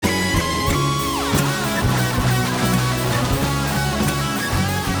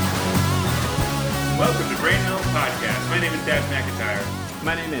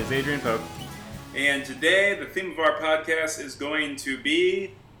My name is Adrian Pope. And today, the theme of our podcast is going to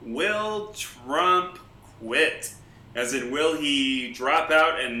be, will Trump quit? As in, will he drop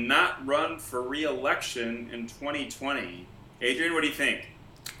out and not run for re-election in 2020? Adrian, what do you think?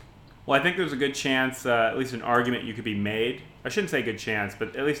 Well, I think there's a good chance, at least an argument you could be made. I shouldn't say good chance,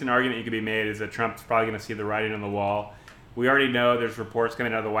 but at least an argument you could be made is that Trump's probably going to see the writing on the wall. We already know there's reports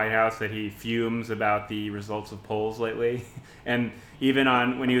coming out of the White House that he fumes about the results of polls lately. And even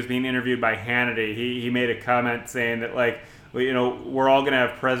when he was being interviewed by Hannity, he made a comment saying that, we're all going to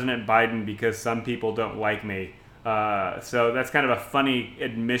have President Biden because some people don't like me. So that's kind of a funny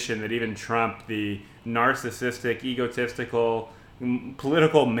admission that even Trump, the narcissistic, egotistical,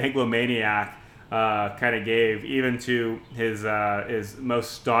 political megalomaniac, kind of gave even to his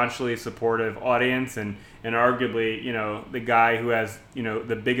most staunchly supportive audience and arguably, the guy who has,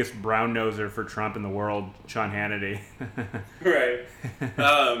 the biggest brown noser for Trump in the world, Sean Hannity. Right.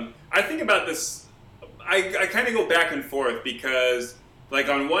 I think about this, I kind of go back and forth because,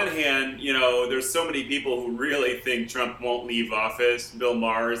 on one hand, there's so many people who really think Trump won't leave office. Bill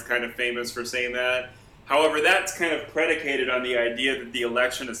Maher is kind of famous for saying that. However, that's kind of predicated on the idea that the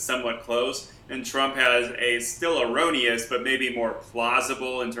election is somewhat close, and Trump has a still erroneous, but maybe more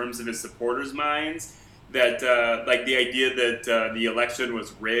plausible in terms of his supporters' minds, that the idea that the election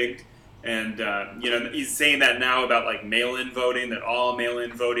was rigged. And, he's saying that now about mail-in voting, that all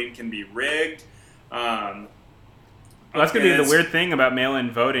mail-in voting can be rigged. Well, that's going to be the weird thing about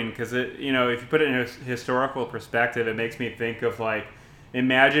mail-in voting, because, if you put it in a historical perspective, it makes me think of,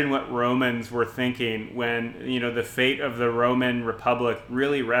 imagine what Romans were thinking when, the fate of the Roman Republic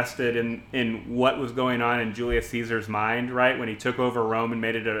really rested in what was going on in Julius Caesar's mind, right? When he took over Rome and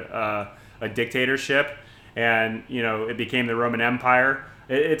made it a dictatorship, and, it became the Roman Empire.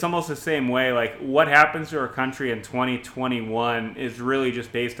 It's almost the same way. What happens to our country in 2021 is really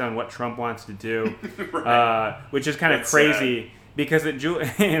just based on what Trump wants to do, right. Which is kind of crazy because it's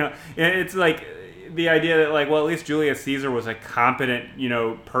the idea that at least Julius Caesar was a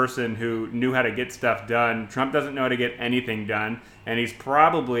competent, person who knew how to get stuff done. Trump doesn't know how to get anything done, and he's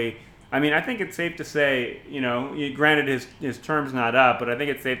probably, I think it's safe to say, granted his term's not up, but I think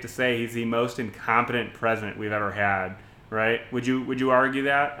it's safe to say he's the most incompetent president we've ever had. Right? Would you argue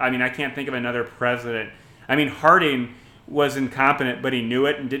that? I can't think of another president. Harding was incompetent, but he knew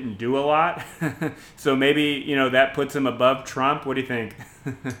it and didn't do a lot. So maybe, that puts him above Trump. What do you think?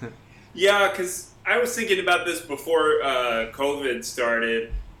 Yeah, because I was thinking about this before COVID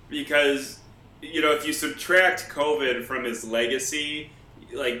started, because, if you subtract COVID from his legacy,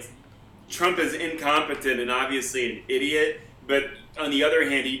 Trump is incompetent and obviously an idiot, but on the other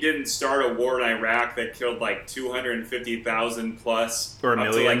hand, he didn't start a war in Iraq that killed 250,000 plus, or a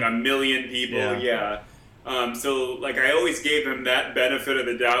million. Up to a million people. Yeah. So I always gave him that benefit of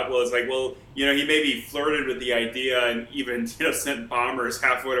the doubt. Well, it's he maybe flirted with the idea and even sent bombers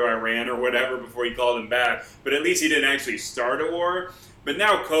halfway to Iran or whatever before he called him back. But at least he didn't actually start a war. But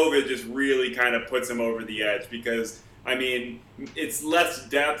now COVID just really kind of puts him over the edge because, it's less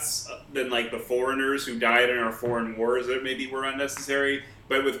deaths than the foreigners who died in our foreign wars that maybe were unnecessary.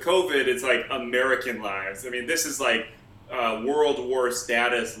 But with COVID, it's American lives. This is World War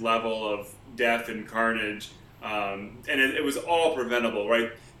status level of death and carnage. And it was all preventable,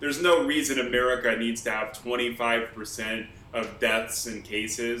 right? There's no reason America needs to have 25% of deaths and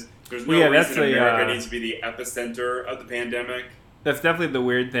cases. There's no reason America needs to be the epicenter of the pandemic. That's definitely the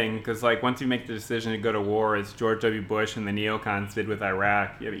weird thing, because once you make the decision to go to war, as George W. Bush and the neocons did with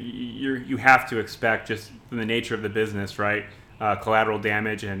Iraq, you have to expect, just from the nature of the business, right, collateral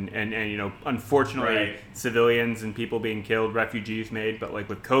damage and unfortunately, right, civilians and people being killed, refugees made. But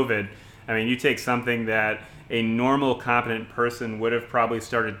with COVID, you take something that a normal, competent person would have probably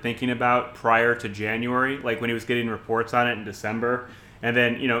started thinking about prior to January, when he was getting reports on it in December. And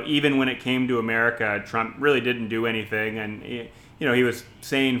then, even when it came to America, Trump really didn't do anything. And, he was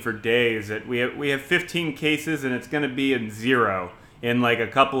saying for days that we have 15 cases and it's going to be in zero in a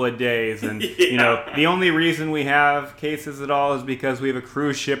couple of days. And, yeah. The only reason we have cases at all is because we have a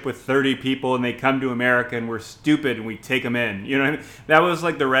cruise ship with 30 people and they come to America and we're stupid and we take them in. That was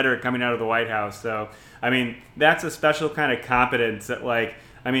the rhetoric coming out of the White House. So, that's a special kind of competence that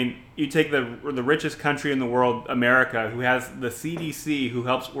you take the richest country in the world, America, who has the CDC, who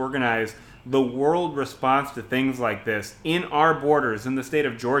helps organize the world response to things like this in our borders in the state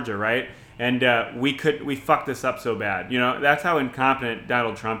of Georgia, right? And we fucked this up so bad. That's how incompetent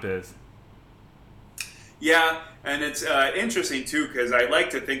Donald Trump is. Yeah, and it's interesting, too, because I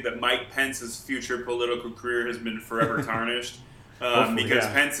like to think that Mike Pence's future political career has been forever tarnished. Because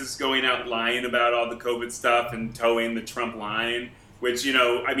Pence is going out lying about all the COVID stuff and towing the Trump line. which,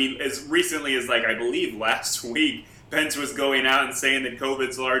 I mean, as recently as, I believe last week, Pence was going out and saying that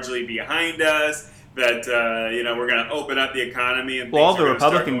COVID's largely behind us, that, we're going to open up the economy. And all the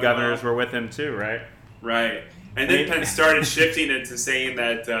Republican governors were with him too, right? Right. And then Pence started shifting it to saying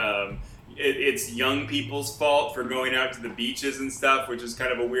that it's young people's fault for going out to the beaches and stuff, which is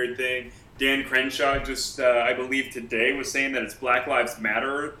kind of a weird thing. Dan Crenshaw just, I believe today, was saying that it's Black Lives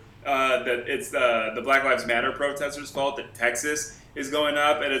Matter, that it's the Black Lives Matter protesters' fault that Texas is going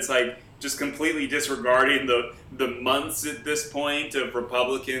up, and it's just completely disregarding the months at this point of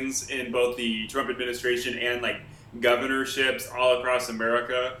Republicans in both the Trump administration and governorships all across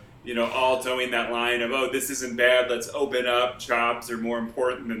America, all towing that line of, oh, this isn't bad, let's open up, jobs are more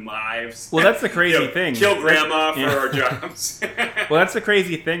important than lives. Well, that's the crazy thing. Kill grandma for our jobs. Well, that's the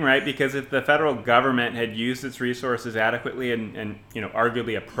crazy thing, right? Because if the federal government had used its resources adequately and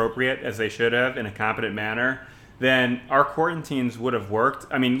arguably appropriate, as they should have, in a competent manner, then our quarantines would have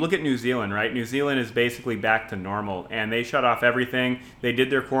worked. I mean, look at New Zealand, right? New Zealand is basically back to normal, and they shut off everything. They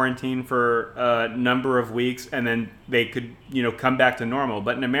did their quarantine for a number of weeks, and then they could, come back to normal.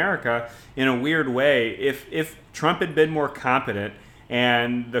 But in America, in a weird way, if Trump had been more competent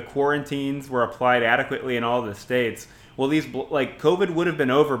and the quarantines were applied adequately in all the states, well, these COVID would have been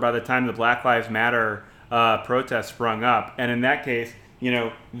over by the time the Black Lives Matter protests sprung up, and in that case,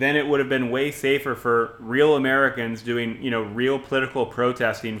 then it would have been way safer for real Americans doing, real political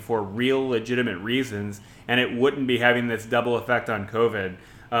protesting for real legitimate reasons, and it wouldn't be having this double effect on COVID.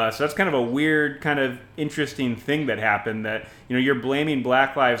 So that's kind of a weird, kind of interesting thing that happened, that, you're blaming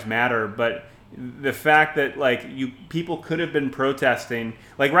Black Lives Matter, but the fact that, people could have been protesting,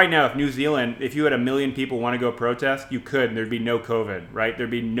 right now, if New Zealand, if you had 1 million people want to go protest, you could, and there'd be no COVID, right? There'd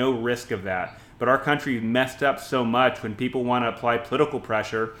be no risk of that. But our country messed up so much when people want to apply political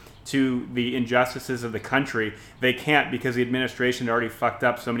pressure to the injustices of the country. They can't, because the administration had already fucked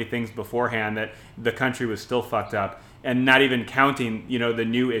up so many things beforehand that the country was still fucked up. And not even counting, the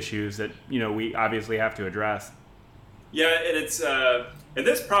new issues that, we obviously have to address. Yeah, and it's and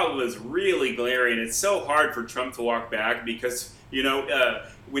this problem is really glaring. It's so hard for Trump to walk back because,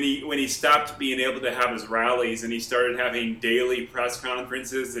 when he stopped being able to have his rallies and he started having daily press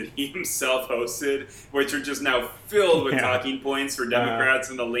conferences that he himself hosted, which are just now filled with talking points for Democrats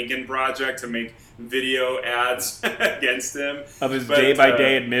and the Lincoln Project to make video ads against him. Of his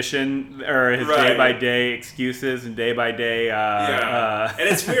day-by-day admission, or his day-by-day excuses and day-by-day... And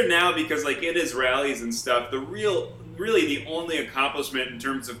it's weird now because, in his rallies and stuff, really the only accomplishment in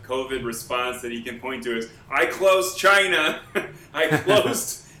terms of COVID response that he can point to is, I closed China. I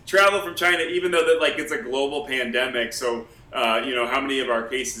closed travel from China, even though that it's a global pandemic. So, how many of our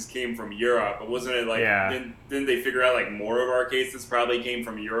cases came from Europe? But wasn't it didn't they figure out more of our cases probably came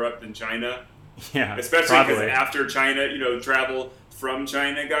from Europe than China? Yeah, especially because after China, travel from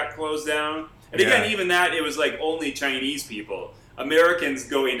China got closed down. And again, even that, it was only Chinese people. Americans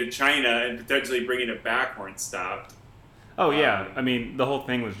going to China and potentially bringing it back weren't stopped. Oh, yeah. I mean, the whole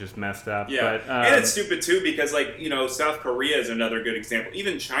thing was just messed up. Yeah. But, and it's stupid, too, because, South Korea is another good example.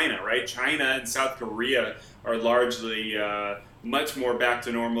 Even China, right? China and South Korea are largely much more back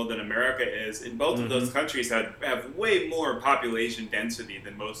to normal than America is. And both of those countries have way more population density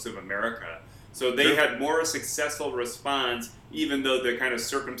than most of America. So they had more successful response, even though the kind of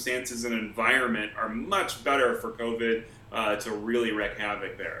circumstances and environment are much better for COVID to really wreak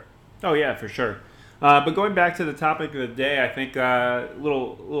havoc there. Oh, yeah, for sure. But going back to the topic of the day, I think a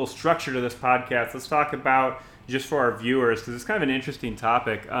little structure to this podcast. Let's talk about, just for our viewers, because it's kind of an interesting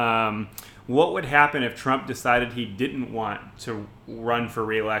topic, what would happen if Trump decided he didn't want to run for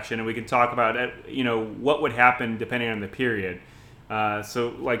re-election? And we can talk about, what would happen depending on the period.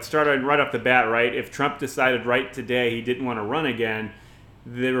 So, starting right off the bat, right, if Trump decided right today he didn't want to run again,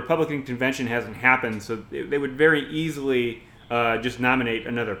 the Republican convention hasn't happened, so they would very easily just nominate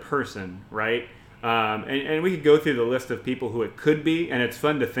another person, right? And we could go through the list of people who it could be, and it's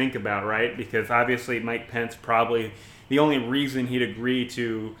fun to think about, right? Because obviously Mike Pence probably, the only reason he'd agree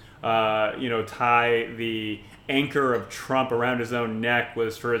to, tie the anchor of Trump around his own neck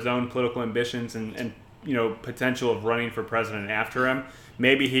was for his own political ambitions and potential of running for president after him.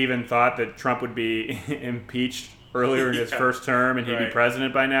 Maybe he even thought that Trump would be impeached earlier in his first term and he'd be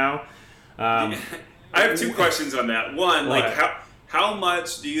president by now. I have two questions on that. One, how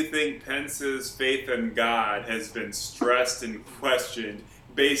much do you think Pence's faith in God has been stressed and questioned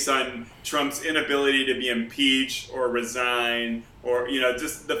based on Trump's inability to be impeached or resign, or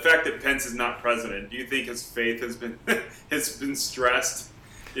just the fact that Pence is not president? Do you think his faith has been stressed?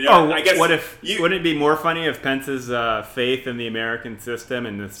 I guess what if wouldn't it be more funny if Pence's faith in the American system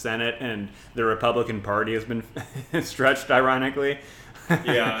and the Senate and the Republican Party has been stretched, ironically?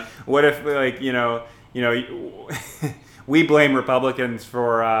 Yeah. What if, we blame Republicans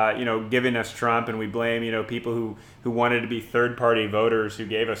for giving us Trump, and we blame people who wanted to be third-party voters who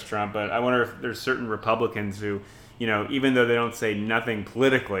gave us Trump. But I wonder if there's certain Republicans who, even though they don't say nothing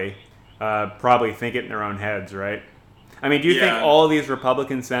politically, probably think it in their own heads, right? I mean, do you think all these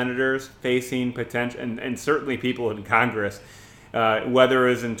Republican senators facing potential, and certainly people in Congress, whether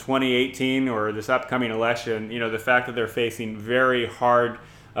it was in 2018 or this upcoming election, the fact that they're facing very hard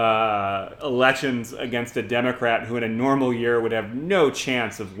elections against a Democrat who in a normal year would have no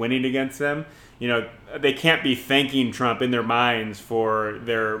chance of winning against them, they can't be thanking Trump in their minds for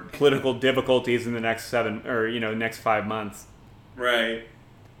their political difficulties in the next next 5 months. Right.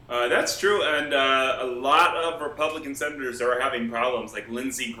 That's true, and a lot of Republican senators are having problems. Like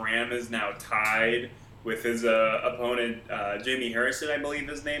Lindsey Graham is now tied with his opponent, Jamie Harrison, I believe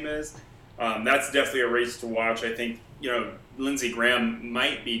his name is. That's definitely a race to watch. I think, Lindsey Graham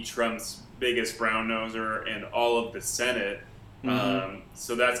might be Trump's biggest brown noser in all of the Senate. Mm-hmm.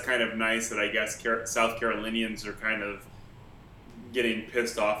 So that's kind of nice that I guess South Carolinians are kind of getting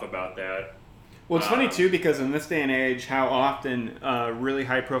pissed off about that. Well, it's funny, too, because in this day and age, how often really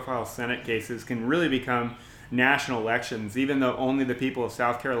high-profile Senate cases can really become national elections, even though only the people of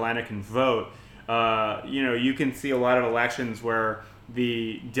South Carolina can vote. You can see a lot of elections where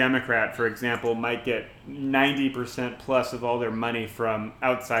the Democrat, for example, might get 90% plus of all their money from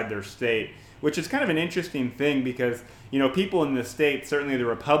outside their state, which is kind of an interesting thing because, people in the state, certainly the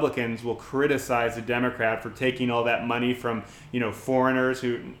Republicans, will criticize the Democrat for taking all that money from, foreigners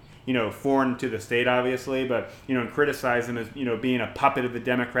who... foreign to the state, obviously, but, and criticize him as, being a puppet of the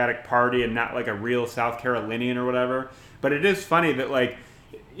Democratic Party and not like a real South Carolinian or whatever. But it is funny that,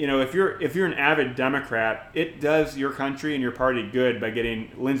 if you're an avid Democrat, it does your country and your party good by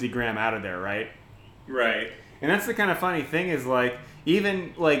getting Lindsey Graham out of there, right? Right. And that's the kind of funny thing is,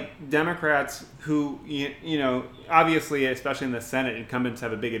 even, Democrats who, obviously, especially in the Senate, incumbents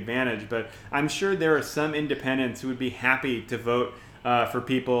have a big advantage, but I'm sure there are some independents who would be happy to vote for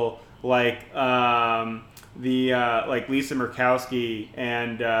people like Lisa Murkowski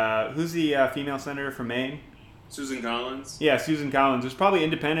and who's the female senator from Maine? Susan Collins. Yeah, Susan Collins. There's probably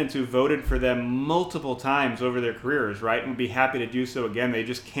independents who voted for them multiple times over their careers, right? And would be happy to do so again. They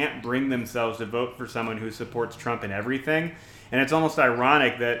just can't bring themselves to vote for someone who supports Trump in everything. And it's almost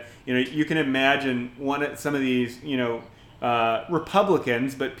ironic that you can imagine some of these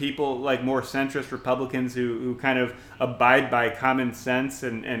Republicans, but people like more centrist Republicans who kind of abide by common sense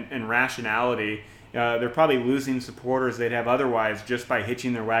and rationality, they're probably losing supporters they'd have otherwise just by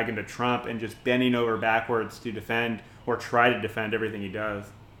hitching their wagon to Trump and just bending over backwards to defend or try to defend everything he does.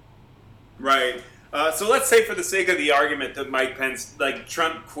 Right. So let's say for the sake of the argument that Mike Pence,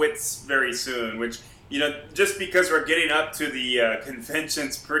 Trump quits very soon, which, just because we're getting up to the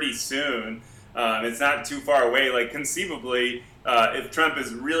conventions pretty soon, it's not too far away. Conceivably, if Trump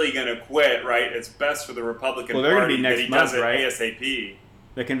is really going to quit, right, it's best for the Republican Party gonna be next that he month, does it right? ASAP.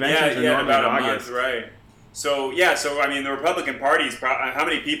 The conventions are normally about in a August. month, right? So the Republican Party is how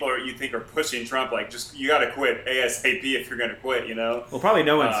many people you think are pushing Trump? You got to quit ASAP if you're going to quit. Well, probably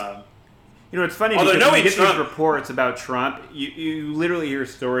no one's. It's funny because when you get these reports about Trump, you literally hear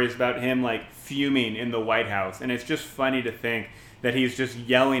stories about him fuming in the White House, and it's just funny to think that he's just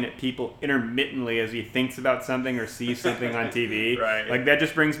yelling at people intermittently as he thinks about something or sees something on TV. Right. That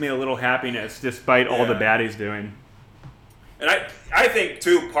just brings me a little happiness despite all the bad he's doing. And I think,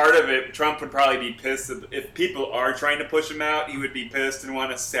 too, part of it, Trump would probably be pissed if people are trying to push him out. He would be pissed and want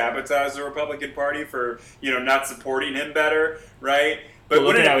to sabotage the Republican Party for, not supporting him better, right? But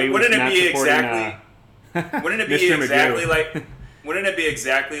wouldn't it be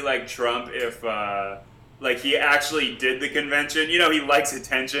exactly like Trump if he actually did the convention? He likes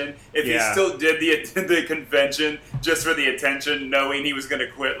attention. If he still did the convention just for the attention, knowing he was going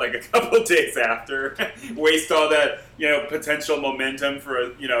to quit a couple days after, waste all that potential momentum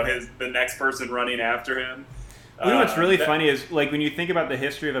for the next person running after him. What's really funny is when you think about the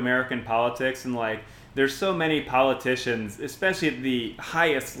history of American politics and there's so many politicians, especially at the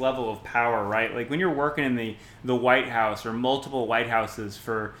highest level of power, right? When you're working in the White House or multiple White Houses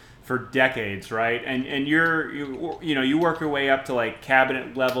for decades, right? And you work your way up to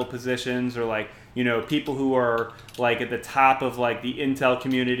cabinet level positions or people who are at the top of the intel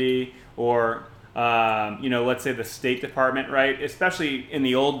community or let's say the State Department, right? Especially in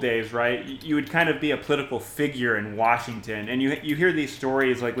the old days, right? You would kind of be a political figure in Washington, and you hear these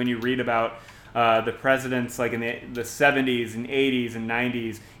stories when you read about the presidents like in the 70s and 80s and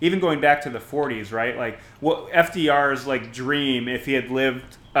 90s, even going back to the 40s, right? Like what FDR's like dream, if he had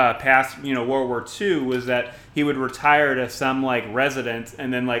lived past World War II, was that he would retire to some like residence,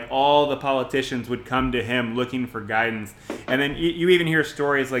 and then like all the politicians would come to him looking for guidance. And then you even hear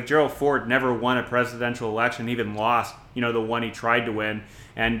stories like Gerald Ford never won a presidential election, he even lost the one he tried to win.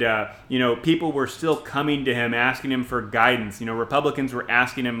 And, people were still coming to him, asking him for guidance. Republicans were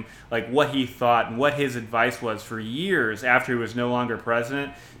asking him, like, what he thought and what his advice was for years after he was no longer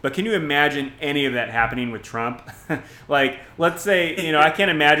president. But can you imagine any of that happening with Trump? Like, let's say, I can't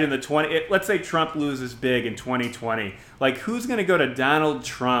imagine let's say Trump loses big in 2020. Like, who's going to go to Donald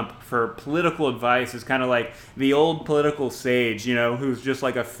Trump for political advice is kind of like the old political sage, who's just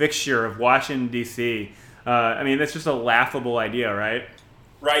like a fixture of Washington, D.C. That's just a laughable idea, right?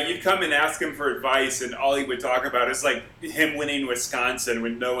 Right, you'd come and ask him for advice, and all he would talk about is like him winning Wisconsin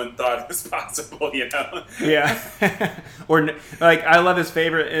when no one thought it was possible, Yeah, or like I love his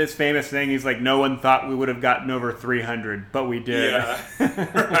famous thing. He's like, no one thought we would have gotten over 300, but we did. Yeah,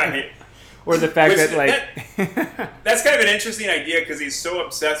 right. Or the fact that's kind of an interesting idea because he's so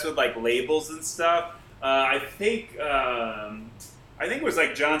obsessed with like labels and stuff. I think it was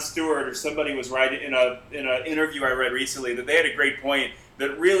like Jon Stewart or somebody was writing in an interview I read recently that they had a great point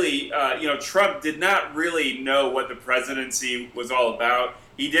that really, Trump did not really know what the presidency was all about.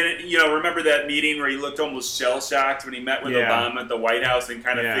 He didn't, remember that meeting where he looked almost shell-shocked when he met with Obama at the White House and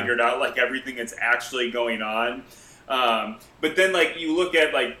kind of figured out like everything that's actually going on. But then like you look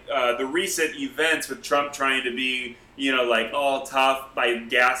at like the recent events with Trump trying to be, like all tough by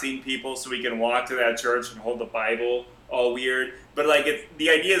gassing people so he can walk to that church and hold the Bible all weird. But like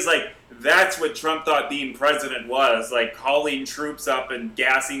the idea is like that's what Trump thought being president was, like calling troops up and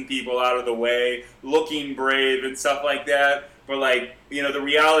gassing people out of the way, looking brave and stuff like that. But like, the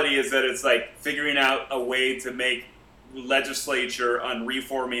reality is that it's like figuring out a way to make legislature on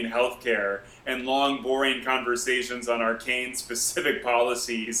reforming healthcare and long, boring conversations on arcane specific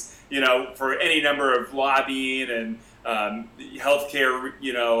policies, for any number of lobbying and healthcare,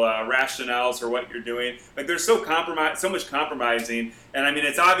 rationales for what you're doing. Like there's so much compromising, and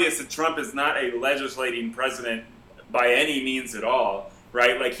it's obvious that Trump is not a legislating president by any means at all,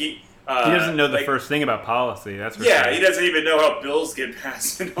 right? Like he doesn't know the first thing about policy. That's for sure. He doesn't even know how bills get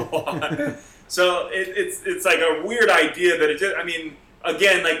passed into law. So it's like a weird idea that it just,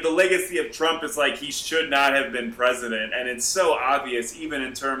 again, like the legacy of Trump is like he should not have been president, and it's so obvious even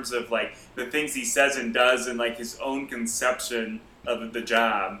in terms of like the things he says and does and like his own conception of the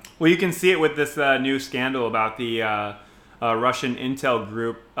job. Well, you can see it with this new scandal about the Russian intel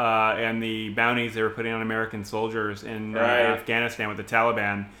group and the bounties they were putting on American soldiers in Afghanistan with the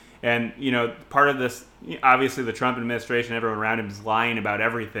Taliban. And, part of this, obviously the Trump administration, everyone around him is lying about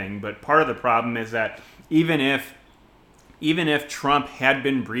everything. But part of the problem is that even if Trump had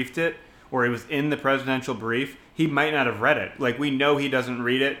been briefed it, or it was in the presidential brief, he might not have read it. Like, we know he doesn't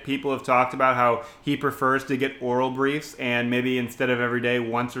read it. People have talked about how he prefers to get oral briefs, and maybe instead of every day,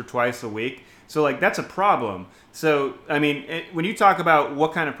 once or twice a week. So, like, that's a problem. So, when you talk about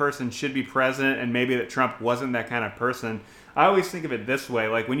what kind of person should be president, and maybe that Trump wasn't that kind of person, I always think of it this way.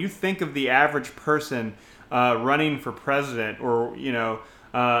 Like, when you think of the average person running for president, or,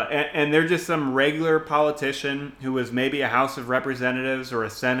 and they're just some regular politician who was maybe a House of Representatives or a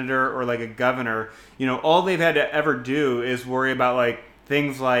senator or like a governor, all they've had to ever do is worry about like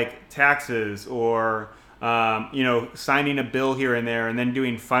things like taxes or, signing a bill here and there and then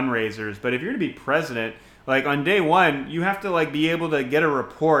doing fundraisers. But if you're going to be president, like on day one, you have to like be able to get a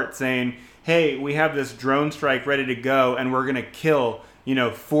report saying, hey, we have this drone strike ready to go and we're going to kill,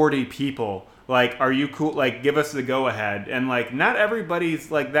 40 people. Like, are you cool? Like, give us the go-ahead. And, like, not everybody's,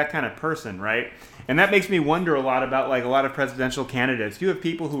 like, that kind of person, right? And that makes me wonder a lot about, like, a lot of presidential candidates. You have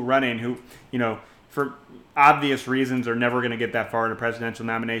people who run in who, for obvious reasons are never going to get that far in a presidential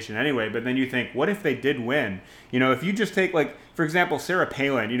nomination anyway. But then you think, what if they did win? If you just take, like, for example, Sarah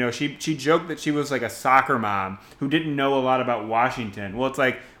Palin, she joked that she was, like, a soccer mom who didn't know a lot about Washington. Well, it's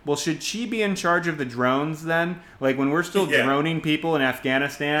like, well, should she be in charge of the drones then? Like, when we're still droning people in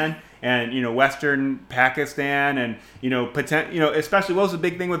Afghanistan and, Western Pakistan and, especially what was the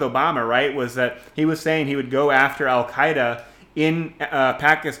big thing with Obama, right, was that he was saying he would go after Al-Qaeda in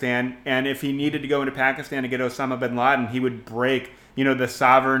Pakistan, and if he needed to go into Pakistan to get Osama bin Laden, he would break, the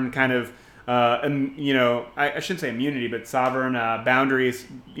sovereign kind of, I shouldn't say immunity, but sovereign boundaries,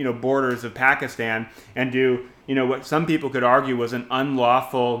 borders of Pakistan, and do, what some people could argue was an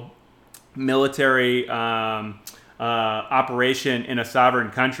unlawful military operation in a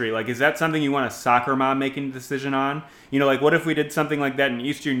sovereign country. Like, is that something you want a soccer mom making a decision on? You know, like, what if we did something like that in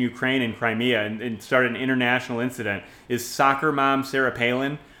eastern Ukraine and Crimea and started an international incident? Is soccer mom Sarah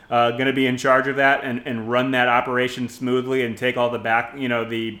Palin going to be in charge of that and run that operation smoothly and take all the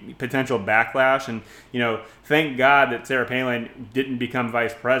the potential backlash? And, thank God that Sarah Palin didn't become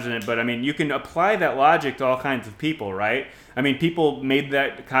vice president. But I mean, you can apply that logic to all kinds of people, right? I mean, people made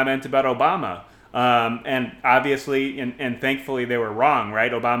that comment about Obama. And obviously, and thankfully, they were wrong,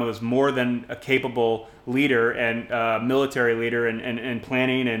 right? Obama was more than a capable leader and military leader and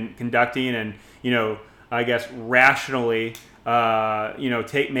planning and conducting and, I guess rationally,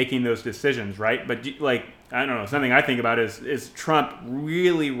 making those decisions, right? But like, I don't know, something I think about is Trump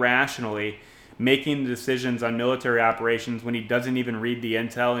really rationally making decisions on military operations when he doesn't even read the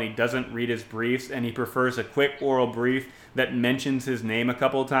intel and he doesn't read his briefs and he prefers a quick oral brief that mentions his name a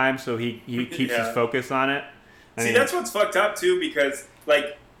couple of times so he keeps his focus on it. That's what's fucked up too, because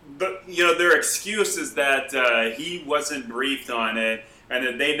like their excuse is that he wasn't briefed on it and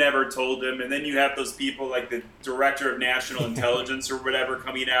that they never told him, and then you have those people like the director of national intelligence or whatever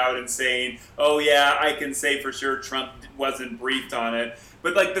coming out and saying, oh yeah, I can say for sure Trump wasn't briefed on it.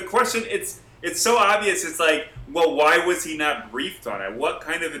 But like the question, it's so obvious. It's like, well, why was he not briefed on it? What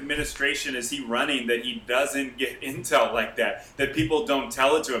kind of administration is he running that he doesn't get intel like that? That people don't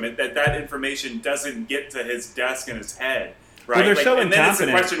tell it to him? That information doesn't get to his desk and his head, right? Well, they're so and incompetent. Then it's the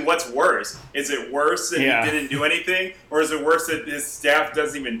question: what's worse? Is it worse that he didn't do anything, or is it worse that his staff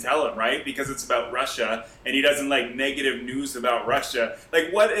doesn't even tell him, right? Because it's about Russia and he doesn't like negative news about Russia.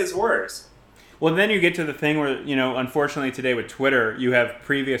 Like, what is worse? Well, then you get to the thing where, unfortunately today with Twitter, you have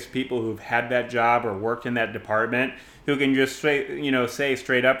previous people who've had that job or worked in that department who can just say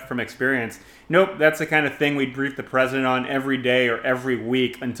straight up from experience, nope, that's the kind of thing we'd brief the president on every day or every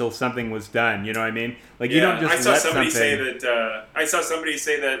week until something was done. You know what I mean? Like, you don't just I saw somebody say that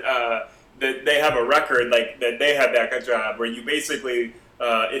that they have a record, like that they had that job where you basically,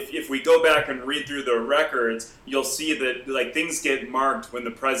 if we go back and read through the records, you'll see that like things get marked when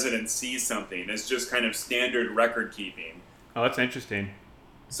the president sees something. It's just kind of standard record keeping. Oh, that's interesting.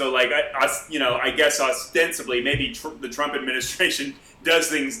 So like I guess ostensibly maybe the Trump administration does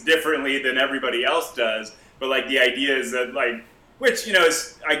things differently than everybody else does, but like the idea is that like, which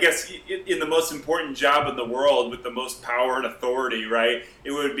is I guess in the most important job in the world with the most power and authority, right?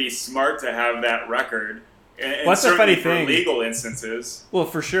 It would be smart to have that record. And that's a funny thing. For legal instances. Well,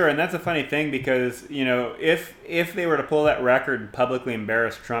 for sure, and that's a funny thing because if they were to pull that record and publicly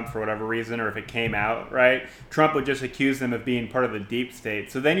embarrass Trump for whatever reason, or if it came out, right, Trump would just accuse them of being part of the deep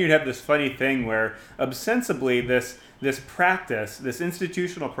state. So then you'd have this funny thing where ostensibly this practice, this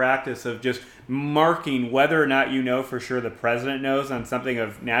institutional practice of just marking whether or not for sure the president knows on something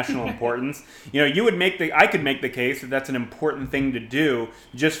of national importance. You would I could make the case that that's an important thing to do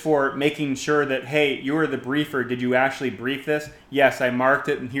just for making sure that, hey, you were the briefer. Did you actually brief this? Yes, I marked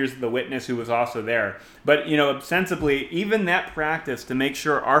it, and here's the witness who was also there. But, ostensibly, even that practice to make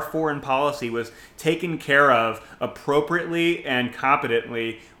sure our foreign policy was taken care of appropriately and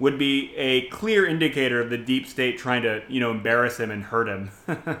competently would be a clear indicator of the deep state trying to, embarrass him and hurt him.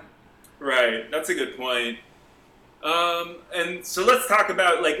 Right, that's a good point. And so let's talk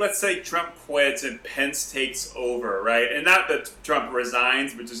about, like, let's say Trump quits and Pence takes over, right? And not that Trump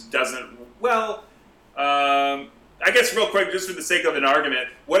resigns, but just doesn't, I guess real quick, just for the sake of an argument,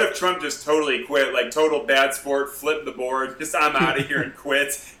 what if Trump just totally quit, like total bad sport, flip the board, just I'm out of here and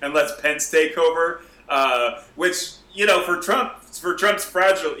quit, and lets Pence take over? Which, for Trump's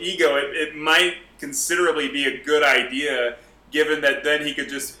fragile ego, it might considerably be a good idea, given that then he could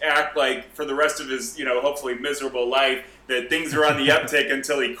just act like for the rest of his, hopefully miserable life, that things are on the uptick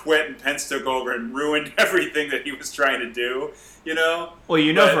until he quit and Pence took over and ruined everything that he was trying to do, Well,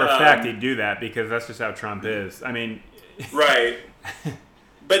 but, for a fact he'd do that because that's just how Trump is. I mean... Right.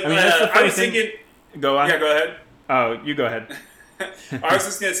 But I was thinking... Go on. Yeah, go ahead. Oh, you go ahead. I was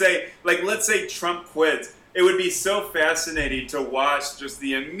just going to say, like, let's say Trump quits. It would be so fascinating to watch just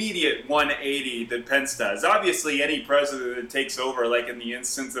the immediate 180 that Pence does. Obviously, any president that takes over, like in the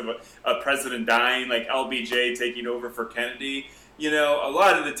instance of a president dying, like LBJ taking over for Kennedy, a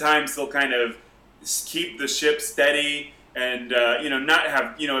lot of the times they'll kind of keep the ship steady and, not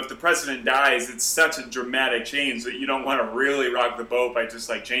have, if the president dies, it's such a dramatic change that you don't want to really rock the boat by just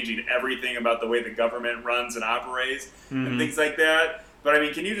like changing everything about the way the government runs and operates and things like that. But I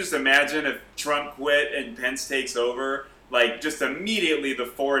mean, can you just imagine if Trump quit and Pence takes over? Like, just immediately the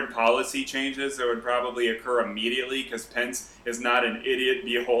foreign policy changes that would probably occur immediately because Pence is not an idiot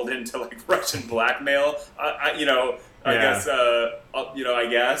beholden to like Russian blackmail. I guess, I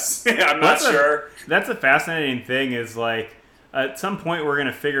guess. I'm not sure. That's a fascinating thing is like, at some point we're going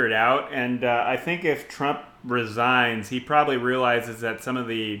to figure it out. And I think if Trump resigns, he probably realizes that some of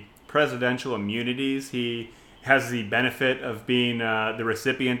the presidential immunities he has the benefit of being the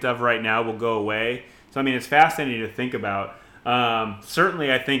recipient of right now will go away. So, I mean, it's fascinating to think about.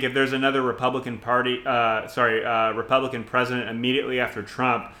 Certainly, I think if there's another Republican president immediately after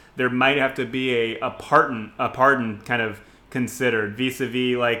Trump, there might have to be a pardon kind of considered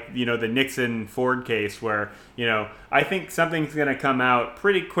vis-a-vis like the Nixon Ford case where I think something's going to come out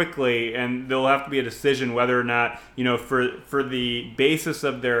pretty quickly and there'll have to be a decision whether or not for the basis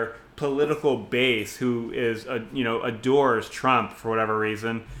of their political base who is adores Trump for whatever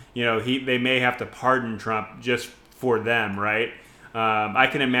reason they may have to pardon Trump just for them, right? I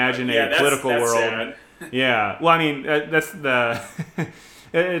can imagine a political world. Sad. Yeah. Well, I mean, that's the.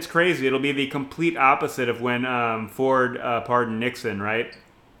 It's crazy. It'll be the complete opposite of when Ford pardoned Nixon, right?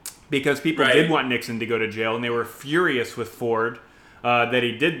 Because people did want Nixon to go to jail, and they were furious with Ford that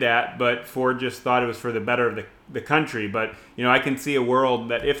he did that. But Ford just thought it was for the better of the country. But I can see a world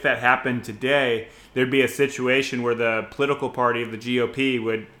that if that happened today, there'd be a situation where the political party of the GOP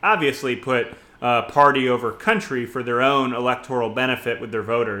would obviously put party over country for their own electoral benefit with their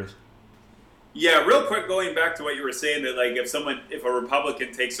voters. Yeah, real quick, going back to what you were saying, that like if a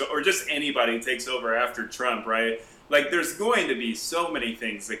Republican takes over, or just anybody takes over after Trump, right? Like there's going to be so many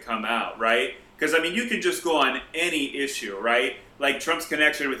things that come out, right? Because I mean, you can just go on any issue, right? Like Trump's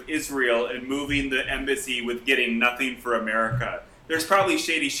connection with Israel and moving the embassy with getting nothing for America. There's probably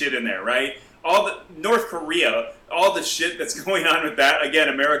shady shit in there, right? All the North Korea, all the shit that's going on with that. Again,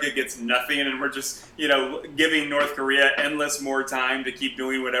 America gets nothing, and we're just giving North Korea endless more time to keep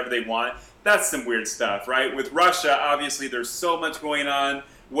doing whatever they want. That's some weird stuff, right? With Russia, obviously, there's so much going on.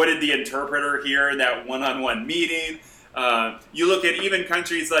 What did the interpreter hear in that one-on-one meeting? You look at even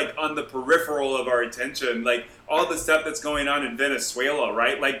countries like on the peripheral of our attention, like all the stuff that's going on in Venezuela,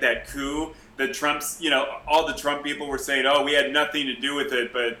 right? Like that coup that Trump's, all the Trump people were saying, oh, we had nothing to do with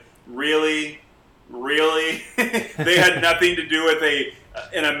it, but really? They had nothing to do with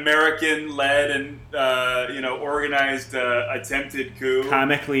an American-led and organized attempted coup.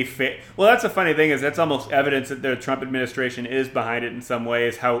 Comically well, that's the funny thing is that's almost evidence that the Trump administration is behind it in some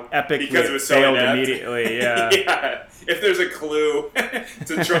ways. How epically because it was failed so immediately. Yeah. Yeah. If there's a clue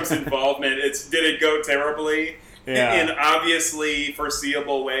to Trump's involvement, it's did it go terribly in obviously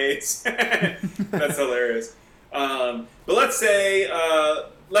foreseeable ways. That's hilarious. But let's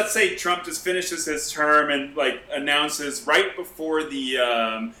say Trump just finishes his term and like announces right before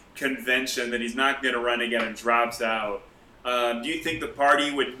the convention that he's not going to run again and drops out. Do you think the party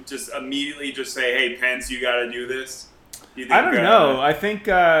would just immediately just say, "Hey, Pence, you got to do this"? Do you think, I don't know. I think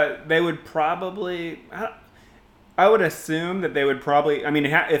they would probably. I would assume that they would probably. I mean,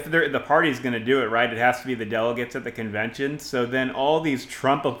 if the party's going to do it, right? It has to be the delegates at the convention. So then all these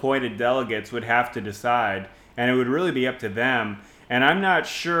Trump-appointed delegates would have to decide, and it would really be up to them. And I'm not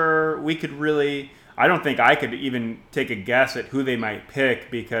sure we could really. I don't think I could even take a guess at who they might pick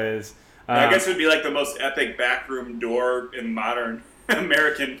because. I guess it would be like the most epic backroom door in modern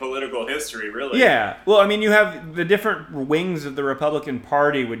American political history, really. Yeah. Well, I mean, you have the different wings of the Republican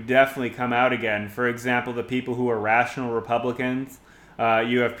Party would definitely come out again. For example, the people who are rational Republicans.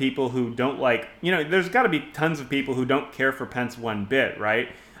 You have people who don't like, there's got to be tons of people who don't care for Pence one bit, right?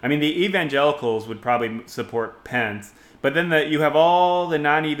 I mean, the evangelicals would probably support Pence. But then you have all the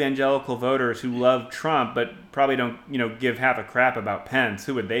non-evangelical voters who love Trump but probably don't, give half a crap about Pence.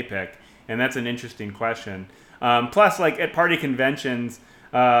 Who would they pick? And that's an interesting question. Plus, like at party conventions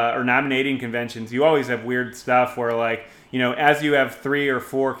or nominating conventions, you always have weird stuff where, like, as you have 3 or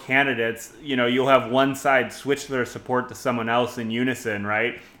 4 candidates, you'll have one side switch their support to someone else in unison,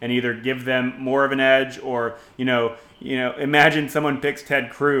 right? And either give them more of an edge or, imagine someone picks Ted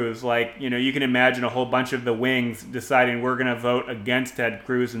Cruz. Like, you can imagine a whole bunch of the wings deciding we're going to vote against Ted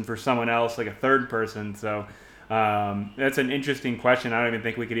Cruz and for someone else, like a third person. So that's an interesting question. I don't even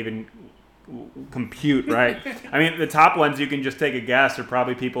think we could even compute, right? I mean, the top ones you can just take a guess are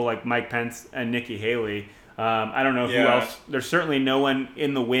probably people like Mike Pence and Nikki Haley. I don't know who else. There's certainly no one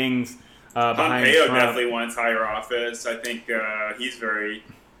in the wings behind Pompeo Trump. Definitely wants higher office. I think he's very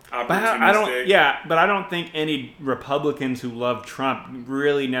opportunistic. But I don't think any Republicans who love Trump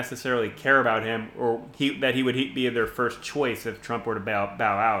really necessarily care about him or that he would be their first choice if Trump were to bow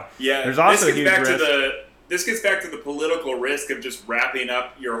out. Yeah, there's also a huge risk. This gets back to the political risk of just wrapping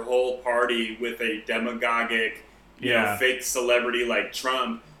up your whole party with a demagogic, fake celebrity like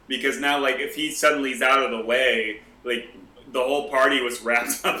Trump. Because now, like, if he suddenly is out of the way, like, the whole party was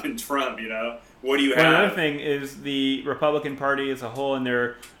wrapped up in Trump, what do you Well, have? another thing is the Republican Party as a whole and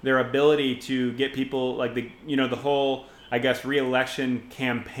their ability to get people like the whole, I guess, re-election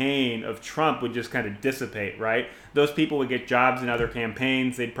campaign of Trump would just kind of dissipate, right? Those people would get jobs in other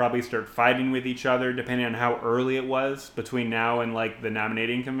campaigns. They'd probably start fighting with each other depending on how early it was between now and like the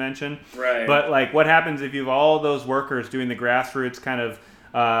nominating convention. Right. But like, what happens if you have all those workers doing the grassroots kind of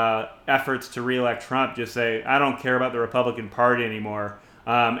efforts to re-elect Trump? Just say, I don't care about the Republican Party anymore.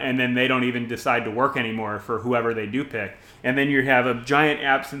 And then they don't even decide to work anymore for whoever they do pick. And then you have a giant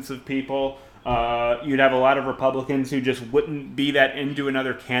absence of people. You'd have a lot of Republicans who just wouldn't be that into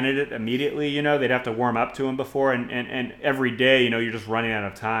another candidate immediately. You know, they'd have to warm up to him before, and every day, you know, you're just running out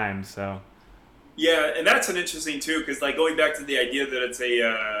of time. So, yeah, and that's an interesting too, because like going back to the idea that it's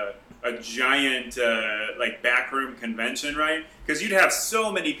a giant like backroom convention, right? Because you'd have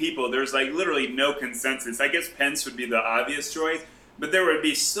so many people. There's like literally no consensus. I guess Pence would be the obvious choice. But there would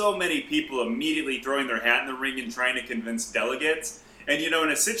be so many people immediately throwing their hat in the ring and trying to convince delegates. And, you know, in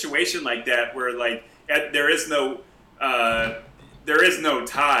a situation like that where, like, there is no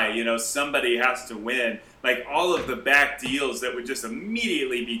tie, you know, somebody has to win. Like, all of the back deals that would just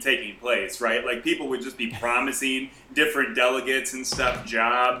immediately be taking place, right? Like, people would just be promising different delegates and stuff,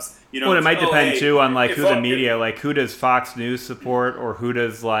 jobs. You know, well, it might depend, too, on, like, who the media, like, who does Fox News support or who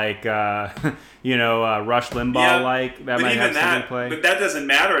does, like, Rush Limbaugh like. That might have something to play. But that doesn't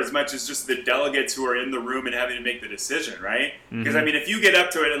matter as much as just the delegates who are in the room and having to make the decision, right? Because, I mean, if you get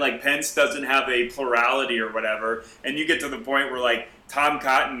up to it and, like, Pence doesn't have a plurality or whatever, and you get to the point where, like, Tom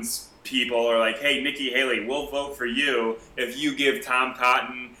Cotton's people are like, hey, Nikki Haley, we'll vote for you if you give Tom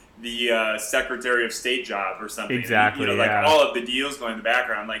Cotton the Secretary of State job or something. Exactly. And, like all of the deals going in the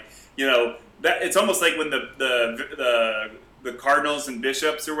background, like, you know, that it's almost like when the cardinals and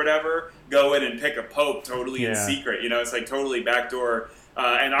bishops or whatever go in and pick a pope totally in secret. You know, it's like totally backdoor.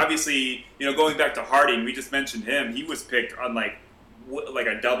 And obviously, you know, going back to Harding, we just mentioned him. He was picked on like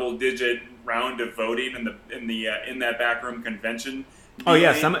a double-digit round of voting in that backroom convention. Oh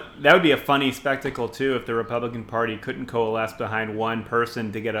yeah, that would be a funny spectacle too if the Republican Party couldn't coalesce behind one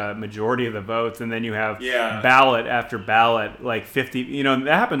person to get a majority of the votes, and then you have ballot after ballot, like 50. You know,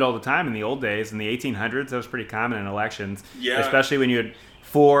 that happened all the time in the old days. In the 1800s, that was pretty common in elections. Yeah. Especially when you had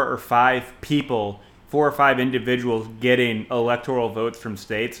 4 or 5 individuals getting electoral votes from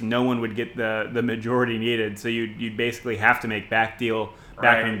states. No one would get the majority needed, so you'd basically have to make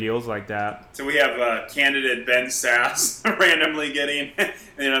backroom deals like that. So we have candidate Ben Sasse randomly getting,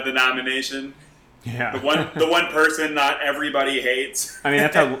 the nomination. Yeah. The one person not everybody hates. I mean,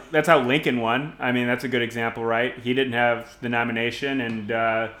 that's how Lincoln won. I mean, that's a good example, right? He didn't have the nomination,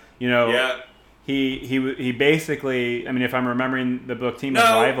 and he basically. I mean, if I'm remembering the book, Team of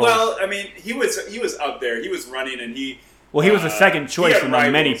Rivals. Well, I mean, he was up there. He was running, and he. Well, he was the second choice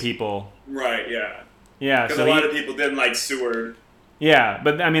among many people. Right. Yeah. Yeah. Because a lot of people didn't like Seward. Yeah,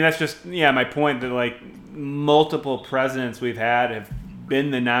 but I mean that's just my point that like multiple presidents we've had have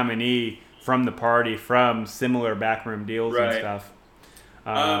been the nominee from the party from similar backroom deals and stuff.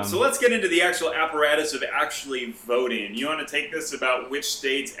 So let's get into the actual apparatus of actually voting. You want to take this about which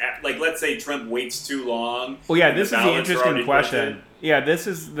states, like let's say Trump waits too long. Well, yeah, this is the interesting question. Yeah, this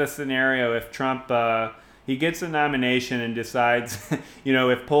is the scenario if Trump he gets a nomination and decides,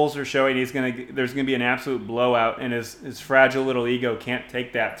 if polls are showing there's gonna be an absolute blowout, and his fragile little ego can't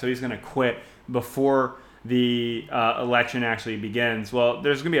take that, so he's gonna quit before the election actually begins. Well,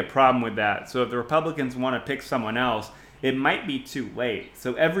 there's gonna be a problem with that. So if the Republicans want to pick someone else, it might be too late.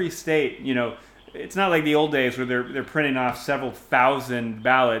 So every state, it's not like the old days where they're printing off several thousand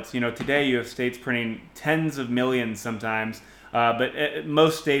ballots. Today you have states printing tens of millions sometimes. But at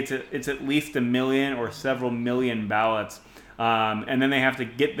most states, it's at least 1 million or several million ballots. And then they have to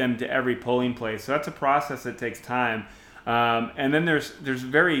get them to every polling place. So that's a process that takes time. And then there's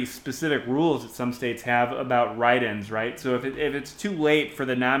very specific rules that some states have about write-ins, right? So if it's too late for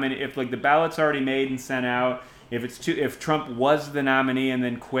the nominee, if like the ballot's already made and sent out, if Trump was the nominee and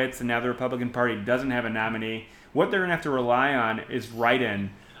then quits and now the Republican Party doesn't have a nominee, what they're going to have to rely on is write-in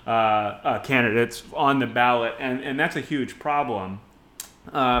candidates on the ballot, and that's a huge problem.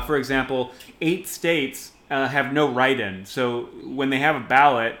 For example, 8 states have no write-in. So when they have a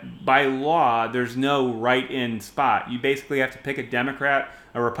ballot, by law, there's no write-in spot. You basically have to pick a Democrat,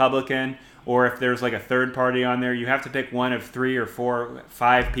 a Republican, or if there's like a third party on there, you have to pick one of 3 or 4, or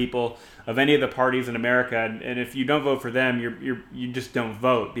 5 people of any of the parties in America. And if you don't vote for them, you just don't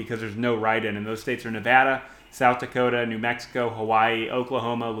vote because there's no write-in. And those states are Nevada, South Dakota, New Mexico, Hawaii,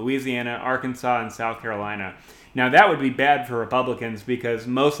 Oklahoma, Louisiana, Arkansas, and South Carolina. Now, that would be bad for Republicans because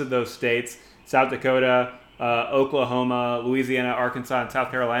most of those states, South Dakota, Oklahoma, Louisiana, Arkansas, and South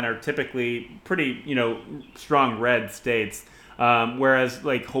Carolina are typically pretty, strong red states. Whereas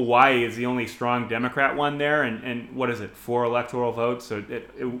like Hawaii is the only strong Democrat one there, and what is it, 4 electoral votes? So it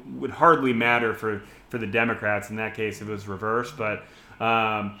would hardly matter for the Democrats in that case if it was reversed, but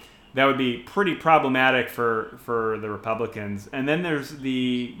that would be pretty problematic for the Republicans. And then there's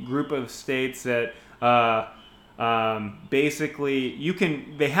the group of states that basically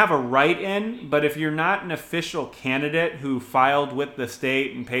they have a write-in, but if you're not an official candidate who filed with the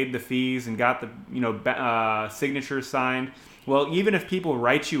state and paid the fees and got the signatures signed, well, even if people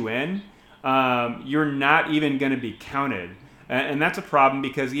write you in, you're not even going to be counted. And that's a problem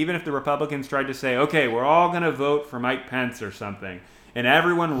because even if the Republicans tried to say, okay, we're all going to vote for Mike Pence or something, and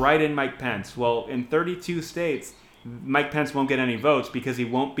everyone write in Mike Pence, well, in 32 states, Mike Pence won't get any votes because he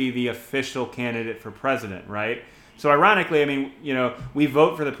won't be the official candidate for president, right? So ironically, I mean, we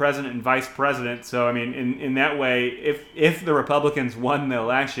vote for the president and vice president. So, I mean, in that way, if the Republicans won the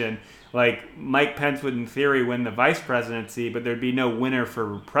election, like Mike Pence would in theory win the vice presidency, but there'd be no winner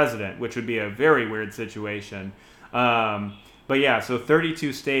for president, which would be a very weird situation. But yeah, so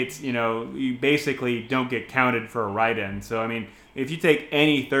 32 states, you basically don't get counted for a write-in. So, I mean, if you take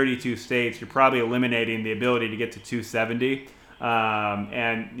any 32 states, you're probably eliminating the ability to get to 270.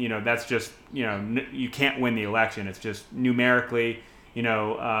 And, that's just, you can't win the election. It's just numerically,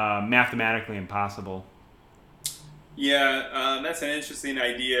 mathematically impossible. Yeah, that's an interesting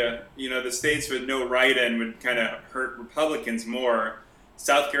idea. The states with no write-in would kind of hurt Republicans more.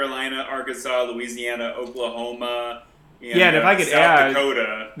 South Carolina, Arkansas, Louisiana, Oklahoma, and if I could South add,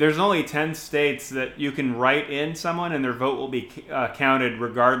 Dakota. There's only 10 states that you can write in someone and their vote will be counted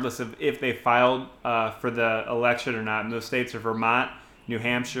regardless of if they filed for the election or not. And those states are Vermont, New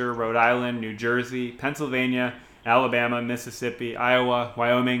Hampshire, Rhode Island, New Jersey, Pennsylvania, Alabama, Mississippi, Iowa,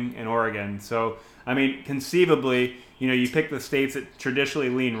 Wyoming, and Oregon. So, I mean, conceivably, you pick the states that traditionally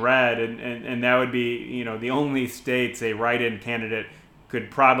lean red, and that would be, the only states a write-in candidate could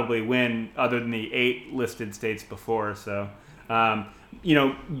probably win other than the 8 listed states before. So,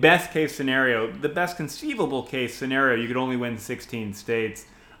 best case scenario, the best conceivable case scenario, you could only win 16 states,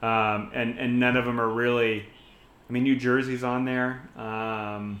 and none of them are really, I mean, New Jersey's on there,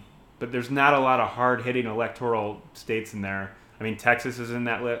 but there's not a lot of hard-hitting electoral states in there. I mean, Texas is in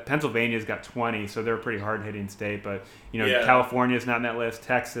that list. Pennsylvania's got 20, so they're a pretty hard-hitting state, but, California's not in that list.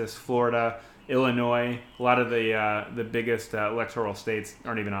 Texas, Florida, Illinois, a lot of the biggest electoral states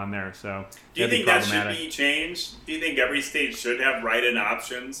aren't even on there. So do you think that should be changed? Do you think every state should have write-in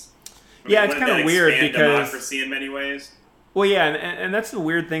options? Yeah, it's kind of weird because democracy in many ways. Well, yeah, and that's the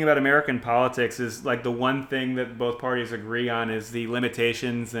weird thing about American politics is like the one thing that both parties agree on is the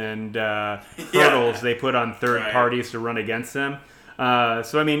limitations and hurdles they put on third parties to run against them.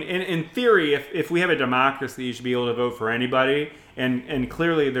 So, I mean, in theory, if we have a democracy, you should be able to vote for anybody. And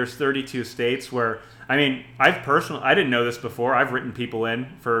clearly there's 32 states where, I mean, I didn't know this before. I've written people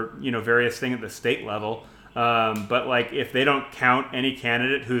in for, various things at the state level. But like if they don't count any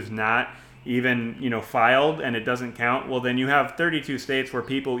candidate who's not even, filed and it doesn't count, well, then you have 32 states where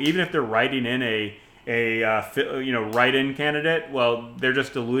people, even if they're writing in a write-in candidate, well, they're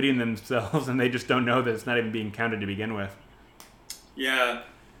just deluding themselves and they just don't know that it's not even being counted to begin with. Yeah.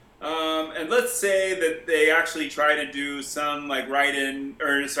 And let's say that they actually try to do some like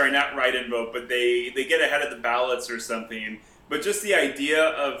not write-in vote, but they get ahead of the ballots or something. But just the idea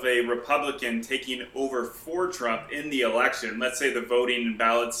of a Republican taking over for Trump in the election, let's say the voting and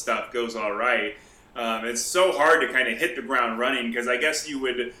ballot stuff goes all right. It's so hard to kind of hit the ground running because I guess you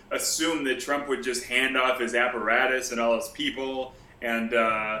would assume that Trump would just hand off his apparatus and all his people.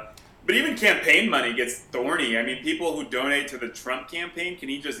 But even campaign money gets thorny. I mean, people who donate to the Trump campaign, can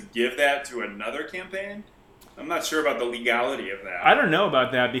he just give that to another campaign? I'm not sure about the legality of that. I don't know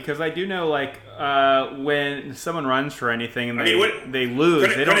about that because I do know, like, when someone runs for anything and they lose,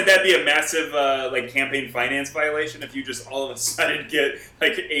 couldn't that be a massive campaign finance violation if you just all of a sudden get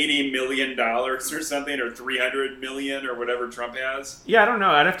like $80 million or something, or $300 million or whatever Trump has? Yeah, I don't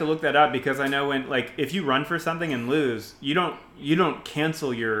know. I'd have to look that up because I know when, like, if you run for something and lose, you don't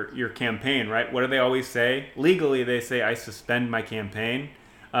cancel your campaign, right? What do they always say? Legally, they say, I suspend my campaign.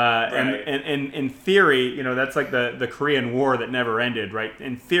 And in theory, that's like the Korean War that never ended, right?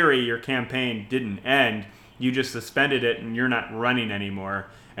 In theory, your campaign didn't end. You just suspended it and you're not running anymore.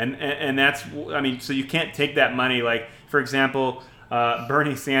 And that's, I mean, so you can't take that money. Like, for example,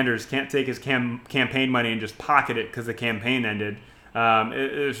 Bernie Sanders can't take his campaign money and just pocket it because the campaign ended.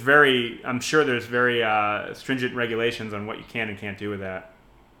 I'm sure there's very stringent regulations on what you can and can't do with that.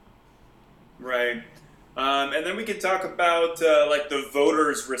 Right. And then we can talk about the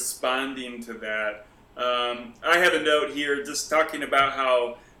voters responding to that. I have a note here just talking about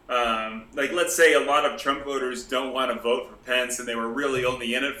how, like, let's say a lot of Trump voters don't want to vote for Pence and they were really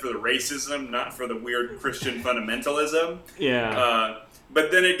only in it for the racism, not for the weird Christian fundamentalism. Yeah. But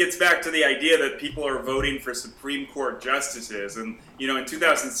then it gets back to the idea that people are voting for Supreme Court justices. And, in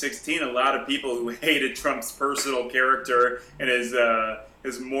 2016, a lot of people who hated Trump's personal character and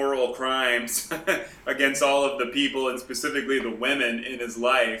his moral crimes against all of the people and specifically the women in his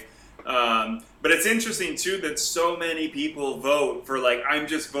life. But it's interesting, too, that so many people vote for, like, I'm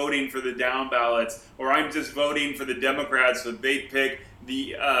just voting for the down ballots, or I'm just voting for the Democrats so they pick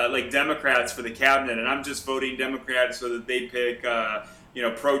the, Democrats for the cabinet, and I'm just voting Democrats so that they pick,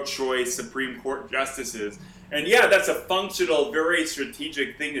 pro-choice Supreme Court justices. And yeah, that's a functional, very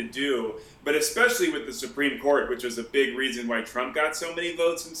strategic thing to do, but especially with the Supreme Court, which was a big reason why Trump got so many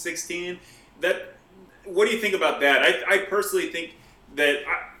votes in 2016. What do you think about that? I personally think that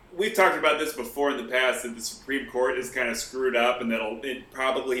we've talked about this before in the past, that the Supreme Court is kind of screwed up and that it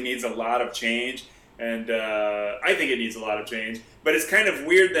probably needs a lot of change. And I think it needs a lot of change. But it's kind of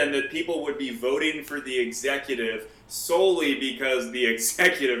weird then that people would be voting for the executive solely because the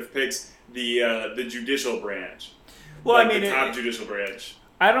executive picks the judicial branch. Well, like the top judicial branch.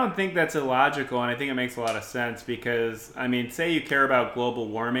 I don't think that's illogical, and I think it makes a lot of sense because, say you care about global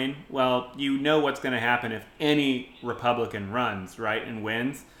warming, well, you know what's going to happen if any Republican runs, right, and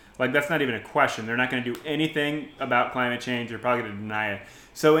wins. Like, that's not even a question. They're not going to do anything about climate change. They're probably going to deny it.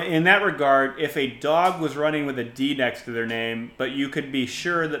 So in that regard, if a dog was running with a D next to their name, but you could be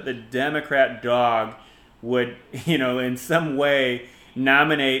sure that the Democrat dog would, in some way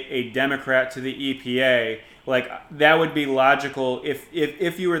nominate a Democrat to the EPA, like, that would be logical.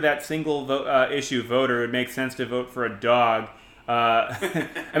 If you were that single issue voter, it would make sense to vote for a dog.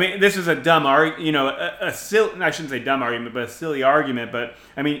 This is a dumb argument, I shouldn't say dumb argument, but a silly argument. But,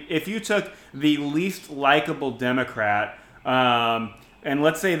 if you took the least likable Democrat, and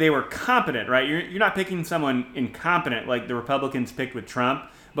let's say they were competent, right? You're not picking someone incompetent like the Republicans picked with Trump.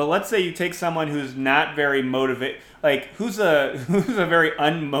 But let's say you take someone who's not very motivated, like who's a very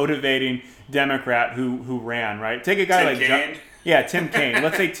unmotivating Democrat who ran, right? Take a guy like Kaine. Tim Kaine.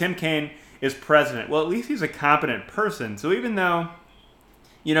 Let's say Tim Kaine is president. Well, at least he's a competent person. So even though,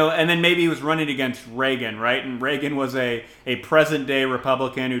 and then maybe he was running against Reagan, right? And Reagan was a present-day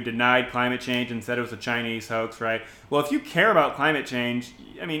Republican who denied climate change and said it was a Chinese hoax, right? Well, if you care about climate change,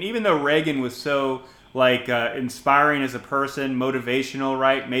 even though Reagan was so inspiring as a person, motivational,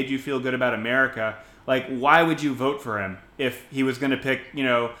 right? Made you feel good about America. Like, why would you vote for him if he was going to pick,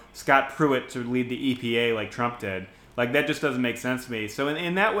 Scott Pruitt to lead the EPA like Trump did? Like, that just doesn't make sense to me. So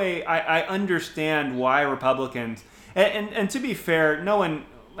in that way, I understand why Republicans, and to be fair, no one,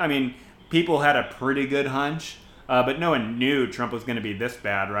 people had a pretty good hunch, but no one knew Trump was going to be this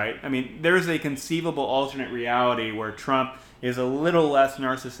bad, right? There's a conceivable alternate reality where Trump is a little less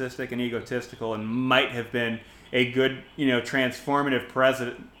narcissistic and egotistical and might have been a good, transformative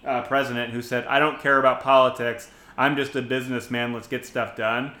president who said, I don't care about politics. I'm just a businessman. Let's get stuff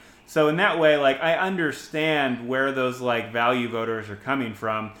done. So in that way, I understand where those, value voters are coming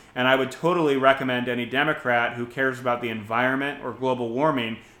from. And I would totally recommend any Democrat who cares about the environment or global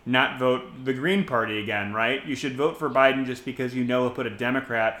warming not vote the Green Party again, right? You should vote for Biden just because he'll put a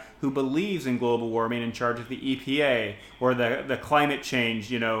Democrat who believes in global warming in charge of the EPA or the climate change,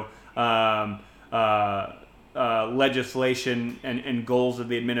 legislation and goals of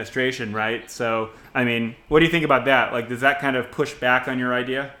the administration, right? So, what do you think about that? Does that kind of push back on your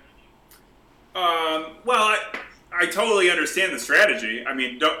idea? Well, I totally understand the strategy.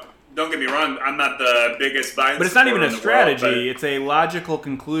 Don't get me wrong, I'm not the biggest Biden but it's not even a strategy. World, it's a logical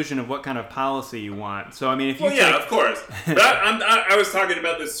conclusion of what kind of policy you want. So, if you of course. But I was talking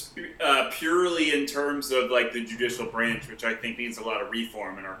about this purely in terms of, the judicial branch, which I think needs a lot of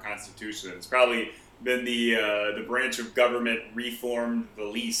reform in our Constitution. It's probably been the branch of government reformed the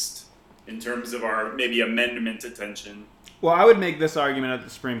least in terms of our, maybe, amendment attention. Well, I would make this argument at the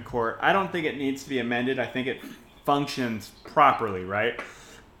Supreme Court. I don't think it needs to be amended. I think it functions properly, right?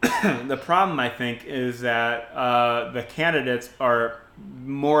 The problem, I think, is that the candidates are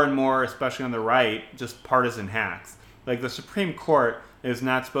more and more, especially on the right, just partisan hacks. The Supreme Court is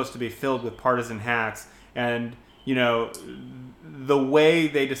not supposed to be filled with partisan hacks, and, the way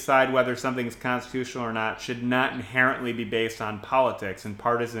they decide whether something is constitutional or not should not inherently be based on politics and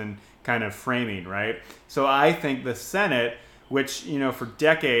partisan kind of framing, right? So I think the Senate, which, for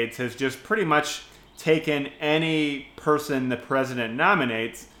decades has just pretty much taken any person the president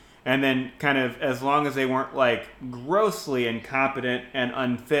nominates and then kind of, as long as they weren't grossly incompetent and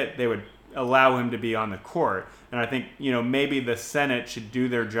unfit, they would allow him to be on the court. And I think, maybe the Senate should do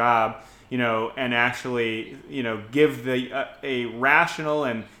their job, and actually, give a rational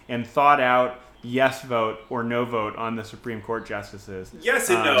and thought out yes vote or no vote on the Supreme Court justices.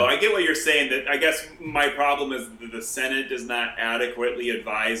 Yes and no. I get what you're saying. That I guess my problem is that the Senate does not adequately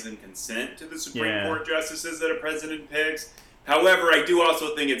advise and consent to the Supreme Court justices that a president picks. However, I do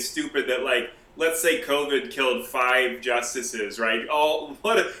also think it's stupid that, like, let's say COVID killed 5 justices, right?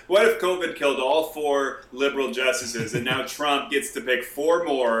 What if COVID killed all 4 liberal justices, and now Trump gets to pick 4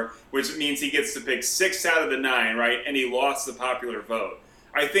 more, which means he gets to pick 6 out of the 9, right? And he lost the popular vote.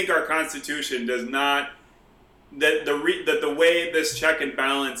 I think our Constitution does not, that the way this check and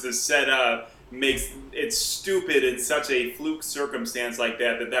balance is set up makes it stupid in such a fluke circumstance like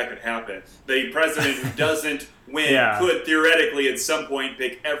that could happen. The president who doesn't win could theoretically at some point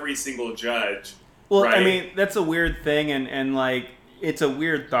pick every single judge. Well, right? I mean, that's a weird thing, and like, it's a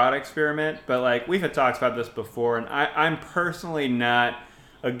weird thought experiment, but like, we've had talks about this before, and I'm personally not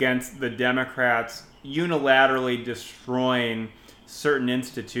against the Democrats unilaterally destroying certain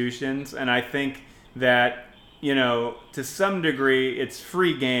institutions, and I think that, to some degree, it's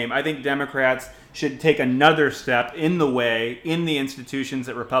free game. I think Democrats should take another step in the institutions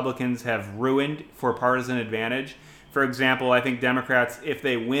that Republicans have ruined for partisan advantage. For example, I think Democrats, if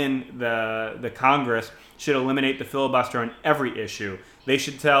they win the Congress, should eliminate the filibuster on every issue. They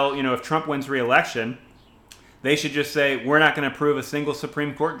should tell, if Trump wins re-election, they should just say, we're not going to approve a single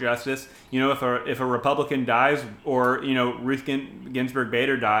Supreme Court justice. If a Republican dies, or, Ruth Ginsburg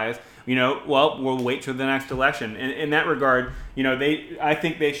Bader dies, we'll wait till the next election. In that regard, I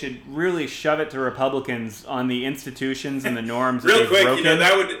think they should really shove it to Republicans on the institutions and the norms. Real quick,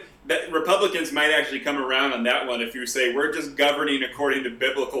 broken. That Republicans might actually come around on that one if you say we're just governing according to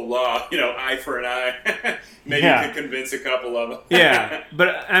biblical law, eye for an eye. Maybe you could convince a couple of them. Yeah,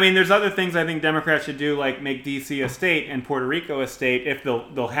 but I mean, there's other things I think Democrats should do, like make D.C. a state and Puerto Rico a state if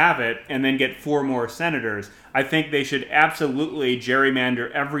they'll have it, and then get 4 more senators. I think they should absolutely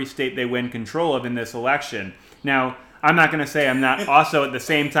gerrymander every state they win control of in this election. Now, I'm not going to say I'm not also at the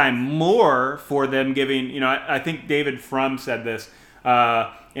same time more for them giving, I think David Frum said this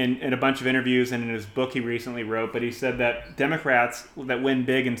in a bunch of interviews and in his book he recently wrote, but he said that Democrats that win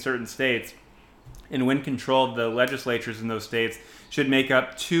big in certain states and win control of the legislatures in those states should make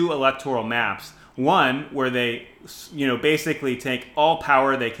up 2 electoral maps. One, where they, basically take all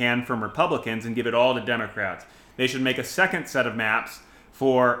power they can from Republicans and give it all to Democrats. They should make a second set of maps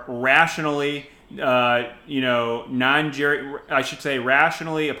for rationally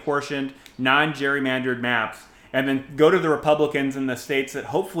rationally apportioned, non-gerrymandered maps, and then go to the Republicans in the states that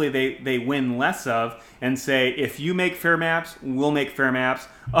hopefully they win less of and say, if you make fair maps, we'll make fair maps.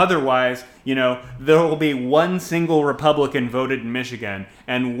 Otherwise, there will be 1 single Republican voted in Michigan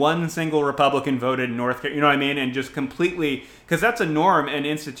and 1 single Republican voted in North Carolina, you know what I mean? And just completely, because that's a norm and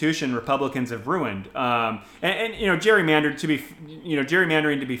institution Republicans have ruined. Gerrymandering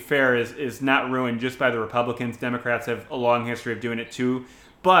to be fair is not ruined just by the Republicans. Democrats have a long history of doing it too.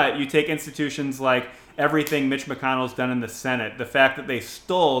 But you take institutions like everything Mitch McConnell's done in the Senate, the fact that they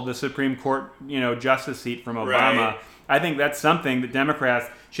stole the Supreme Court, justice seat from Obama. Right. I think that's something that Democrats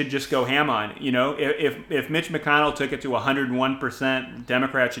should just go ham on. If Mitch McConnell took it to 101%,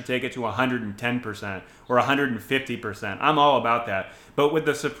 Democrats should take it to 110% or 150%. I'm all about that. But with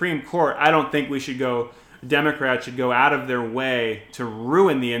the Supreme Court, I don't think Democrats should go out of their way to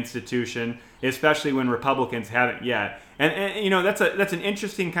ruin the institution, especially when Republicans haven't yet. And that's an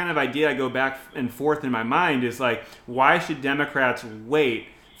interesting kind of idea I go back and forth in my mind, is like, why should Democrats wait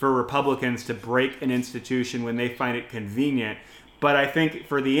for Republicans to break an institution when they find it convenient? But I think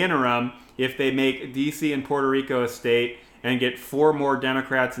for the interim, if they make D.C. and Puerto Rico a state and get 4 more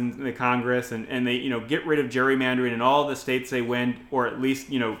Democrats in the Congress, and they get rid of gerrymandering in all the states they win, or at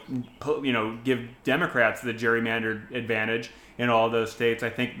least give Democrats the gerrymandered advantage in all those states, I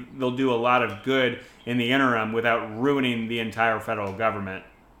think they'll do a lot of good in the interim without ruining the entire federal government.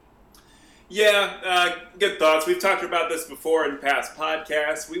 Yeah, good thoughts. We've talked about this before in past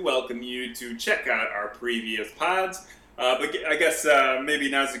podcasts. We welcome you to check out our previous pods. But I guess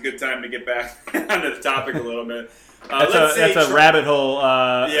maybe now's a good time to get back onto the topic a little bit. That's a rabbit hole.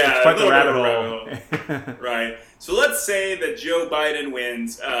 It's quite the rabbit hole. Right. So let's say that Joe Biden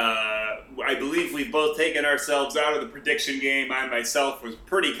wins. I believe we've both taken ourselves out of the prediction game. I myself was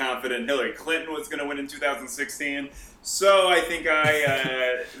pretty confident Hillary Clinton was going to win in 2016. So I think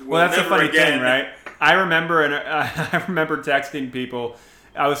well, that's a funny thing, right? I remember texting people.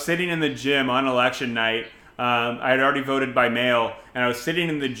 I was sitting in the gym on election night I had already voted by mail, and I was sitting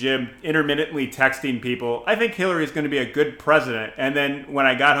in the gym intermittently texting people, I think Hillary's going to be a good president. And then when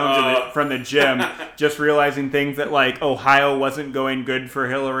I got home from the gym, just realizing things that, like, Ohio wasn't going good for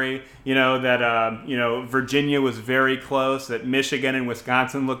Hillary, that, Virginia was very close, that Michigan and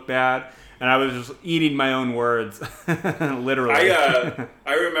Wisconsin looked bad. And I was just eating my own words, literally. I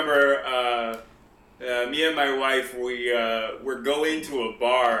remember me and my wife, we were going to a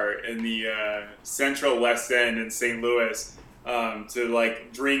bar in the Central West End in St. Louis to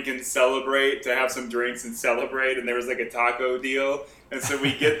like drink and celebrate, to have some drinks and celebrate. And there was like a taco deal. And so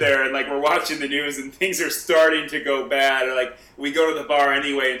we get there and like we're watching the news and things are starting to go bad. And, like we go to the bar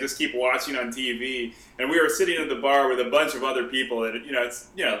anyway and just keep watching on TV. And we were sitting at the bar with a bunch of other people. And it's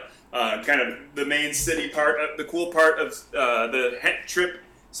kind of the main city part, the cool part of the trip.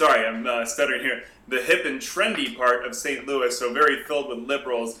 Sorry, I'm stuttering here. The hip and trendy part of St. Louis, so very filled with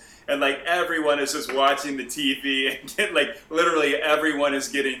liberals, and like everyone is just watching the TV, and literally everyone is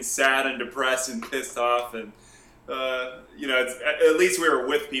getting sad and depressed and pissed off, and it's, at least we were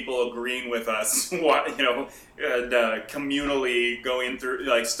with people agreeing with us, and communally going through,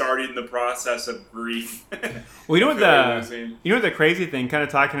 like starting the process of grief. Well, you know what the crazy thing, kind of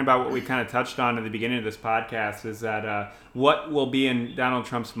talking about what we kind of touched on at the beginning of this podcast, is that what will be in Donald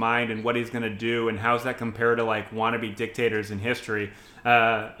Trump's mind and what he's going to do, and how's that compare to like wannabe dictators in history.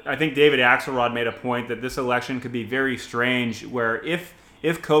 I think David Axelrod made a point that this election could be very strange, where if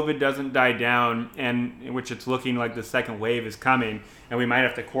COVID doesn't die down, and in which it's looking like the second wave is coming, and we might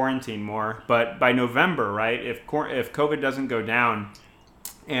have to quarantine more, but by November, right, if COVID doesn't go down,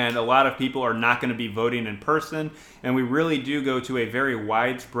 and a lot of people are not going to be voting in person, and we really do go to a very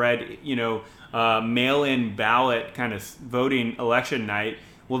widespread, mail-in ballot kind of voting election night,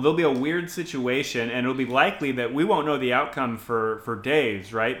 well, there'll be a weird situation, and it'll be likely that we won't know the outcome for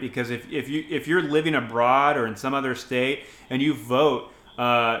days, right? Because if you're living abroad or in some other state and you vote,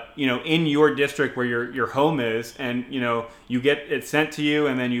 in your district where your home is, and you get it sent to you,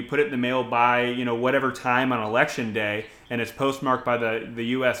 and then you put it in the mail by whatever time on election day, and it's postmarked by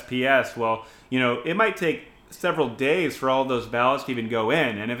the USPS. Well, it might take several days for all those ballots to even go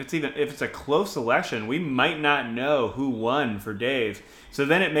in, and if it's a close election, we might not know who won for days. So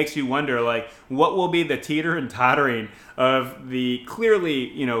then it makes you wonder, like, what will be the teeter and tottering of the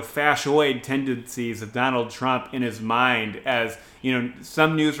clearly fascioid tendencies of Donald Trump in his mind, as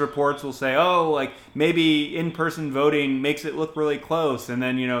some news reports will say, maybe in-person voting makes it look really close, and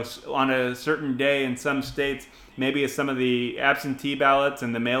then on a certain day in some states, maybe as some of the absentee ballots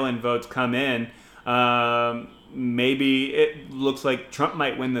and the mail-in votes come in, maybe it looks like Trump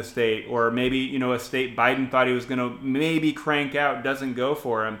might win the state, or maybe a state Biden thought he was going to maybe crank out doesn't go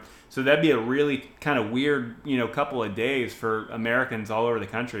for him. So that'd be a really kind of weird couple of days for Americans all over the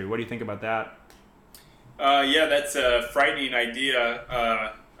country. What do you think about that? Yeah, that's a frightening idea.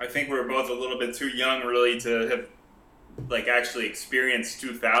 I think we're both a little bit too young really to have actually experienced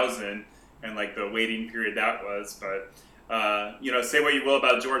 2000 and the waiting period that was, but say what you will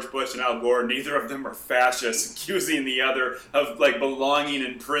about George Bush and Al Gore, neither of them are fascists, accusing the other of belonging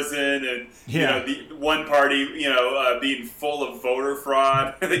in prison, and the one party being full of voter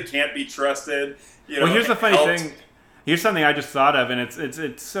fraud that can't be trusted. Well, here's the funny thing. Here's something I just thought of, and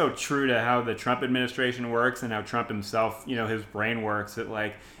it's so true to how the Trump administration works and how Trump himself, his brain works.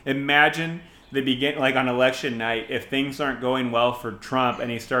 That imagine on election night, if things aren't going well for Trump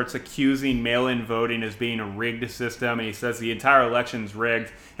and he starts accusing mail-in voting as being a rigged system, and he says the entire election's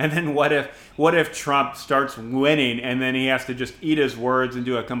rigged, and then what if Trump starts winning and then he has to just eat his words and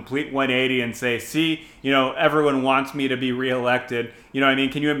do a complete 180 and say, see, everyone wants me to be reelected.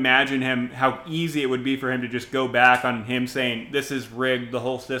 Can you imagine how easy it would be for him to just go back on him saying, this is rigged, the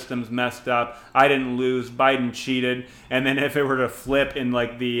whole system's messed up, I didn't lose, Biden cheated, and then if it were to flip in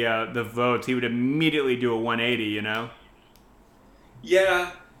the votes, he would immediately do a 180,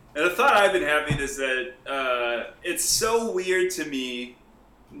 Yeah, and the thought I've been having is that it's so weird to me,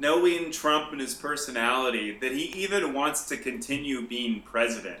 knowing Trump and his personality, that he even wants to continue being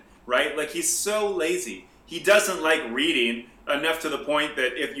president, right? He's so lazy. He doesn't like reading, enough to the point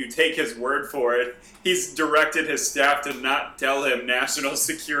that if you take his word for it, he's directed his staff to not tell him national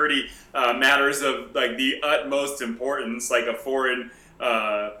security matters of the utmost importance, like a foreign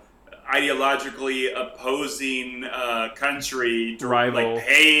ideologically opposing country, rival,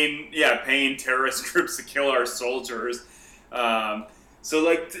 paying terrorist groups to kill our soldiers. So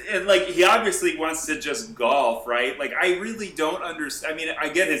and he obviously wants to just golf, right? Like I really don't understand. I mean, I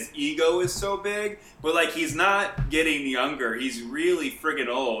get his ego is so big, but like he's not getting younger. He's really friggin'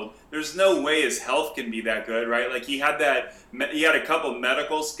 old. There's no way his health can be that good, right? Like he had a couple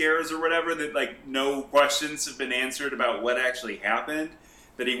medical scares or whatever that like no questions have been answered about what actually happened.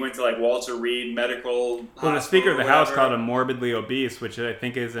 That he went to like Walter Reed Medical. Well, the Speaker of the House called him morbidly obese, which I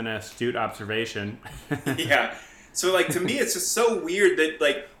think is an astute observation. Yeah. So, like, to me, it's just so weird that,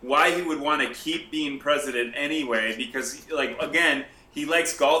 like, why he would want to keep being president anyway, because, like, again, he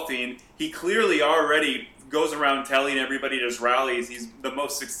likes golfing. He clearly already goes around telling everybody at his rallies he's the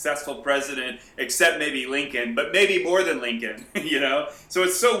most successful president, except maybe Lincoln, but maybe more than Lincoln, you know? So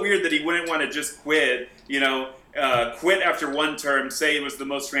it's so weird that he wouldn't want to just quit, you know, quit after one term, say he was the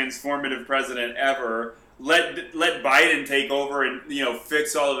most transformative president ever, let Biden take over and, you know,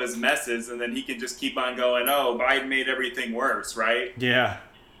 fix all of his messes, and then he can just keep on going, oh, Biden made everything worse, right? Yeah.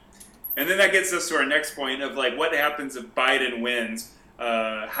 And then that gets us to our next point of, like, what happens if Biden wins?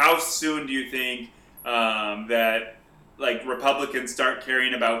 How soon do you think that, like, Republicans start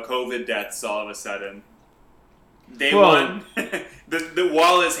caring about COVID deaths all of a sudden? Day one,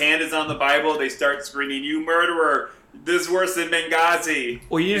 while his hand is on the Bible, they start screaming, "You murderer! This is worse than Benghazi."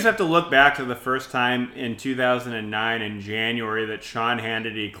 Well, you just have to look back to the first time in 2009 in January that Sean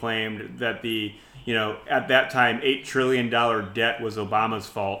Hannity claimed that at that time, $8 trillion debt was Obama's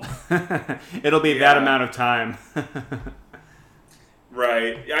fault. It'll be that amount of time.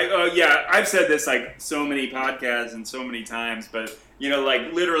 Right. I've said this like so many podcasts and so many times, but you know,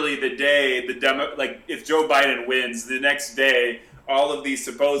 like literally the day if Joe Biden wins, the next day, all of these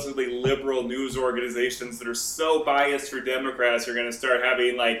supposedly liberal news organizations that are so biased for Democrats are going to start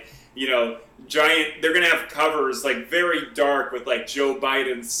having like, you know, they're going to have covers like very dark with like Joe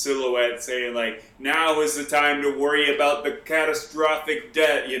Biden's silhouette saying like, now is the time to worry about the catastrophic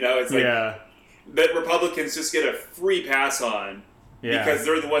debt. You know, it's like that Republicans just get a free pass on. Yeah. Because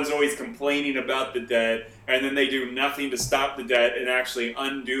they're the ones always complaining about the debt, and then they do nothing to stop the debt and actually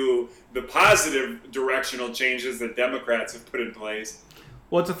undo the positive directional changes that Democrats have put in place.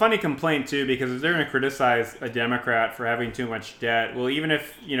 Well, it's a funny complaint, too, because if they're going to criticize a Democrat for having too much debt, well, even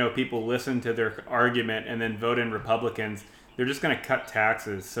if, you know, people listen to their argument and then vote in Republicans, they're just going to cut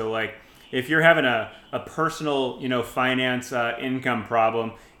taxes. So, like, if you're having a personal, you know, finance income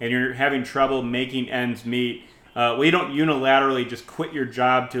problem and you're having trouble making ends meet, you don't unilaterally just quit your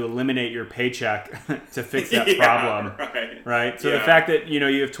job to eliminate your paycheck to fix that problem, right? So the fact that, you know,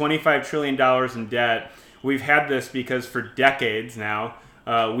 you have $25 trillion in debt, we've had this because for decades now,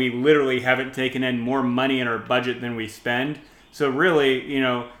 we literally haven't taken in more money in our budget than we spend. So really, you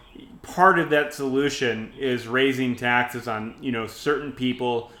know, part of that solution is raising taxes on, you know, certain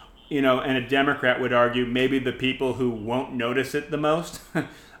people, you know, and a Democrat would argue maybe the people who won't notice it the most.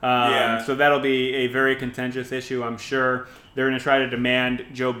 So that'll be a very contentious issue, I'm sure. They're going to try to demand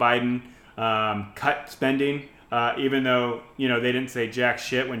Joe Biden cut spending, even though, you know, they didn't say jack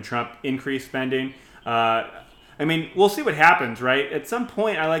shit when Trump increased spending. I mean, we'll see what happens, right? At some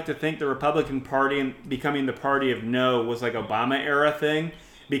point, I like to think the Republican Party and becoming the party of no was like Obama-era thing,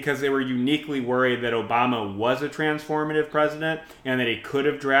 because they were uniquely worried that Obama was a transformative president and that he could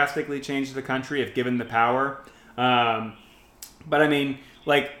have drastically changed the country if given the power. But I mean,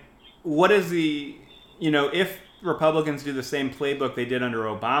 like, what is if Republicans do the same playbook they did under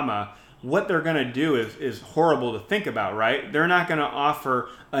Obama, what they're going to do is horrible to think about, right? They're not going to offer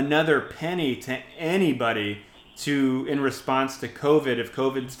another penny to anybody in response to COVID if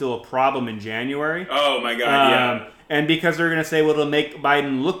COVID's still a problem in January. Oh, my God, And because they're going to say, well, it'll make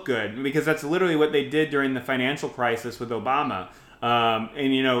Biden look good, because that's literally what they did during the financial crisis with Obama.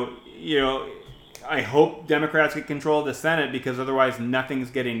 I hope Democrats get control of the Senate, because otherwise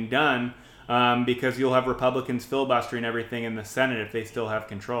nothing's getting done, because you'll have Republicans filibustering everything in the Senate if they still have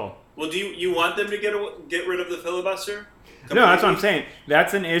control. Well, do you want them to get rid of the filibuster? Completely? No, that's what I'm saying.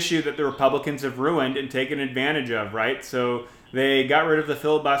 That's an issue that the Republicans have ruined and taken advantage of, right? So they got rid of the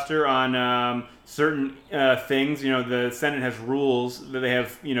filibuster on certain things. You know, the Senate has rules that they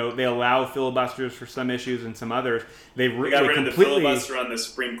have. You know, they allow filibusters for some issues and some others. They got rid of the filibuster on the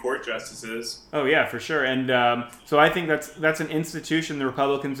Supreme Court justices. Oh yeah, for sure. And so I think that's an institution the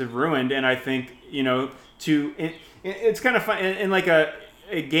Republicans have ruined. And I think, you know, it's kind of fun in like a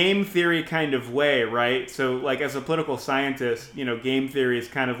game theory kind of way, right? So like as a political scientist, you know, game theory is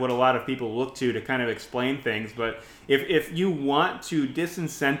kind of what a lot of people look to kind of explain things. But if you want to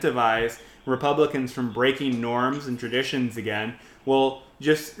disincentivize Republicans from breaking norms and traditions again, will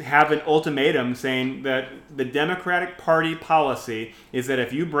just have an ultimatum saying that the Democratic Party policy is that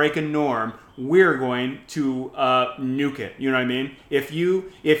if you break a norm, we're going to nuke it. You know what I mean? If you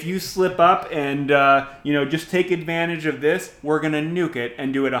slip up and just take advantage of this, we're going to nuke it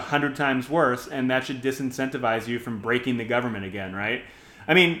and do it 100 times worse, and that should disincentivize you from breaking the government again, right?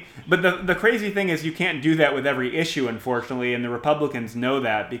 I mean, but the crazy thing is you can't do that with every issue, unfortunately, and the Republicans know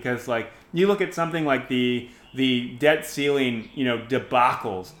that because, like, you look at something like the debt ceiling,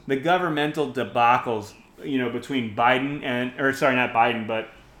 debacles, the governmental debacles, between not Biden, but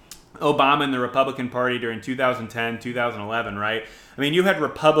Obama and the Republican Party during 2010, 2011, right? I mean, you had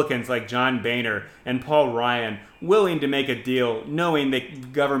Republicans like John Boehner and Paul Ryan willing to make a deal knowing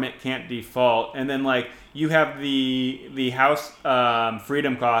that government can't default. And then, like, you have the House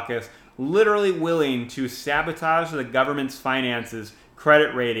Freedom Caucus literally willing to sabotage the government's finances,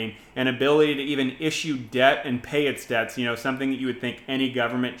 credit rating, and ability to even issue debt and pay its debts, something that you would think any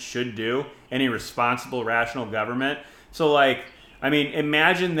government should do, any responsible, rational government. So, like, I mean,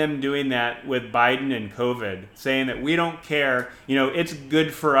 imagine them doing that with Biden and COVID, saying that we don't care, it's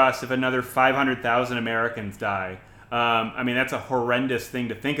good for us if another 500,000 Americans die. I mean, that's a horrendous thing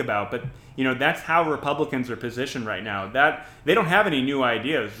to think about, but, that's how Republicans are positioned right now. That they don't have any new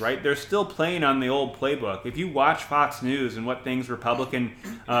ideas, right? They're still playing on the old playbook. If you watch Fox News and what things Republican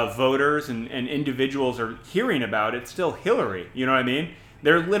voters and individuals are hearing about, it's still Hillary, you know what I mean?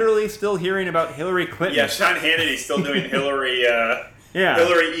 They're literally still hearing about Hillary Clinton. Yeah, Sean Hannity's still doing Hillary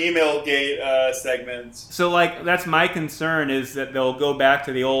Hillary email gate segments. So, like, that's my concern, is that they'll go back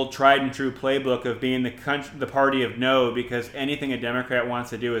to the old tried and true playbook of being the party of no, because anything a Democrat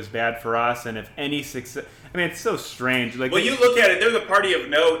wants to do is bad for us, and if any success... I mean, it's so strange. Like, well, you look at it, they're the party of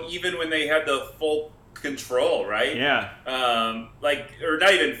no even when they had the full control, right? Yeah. Or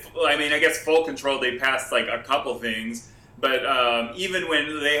not even... I mean, I guess full control, they passed, like, a couple things. But even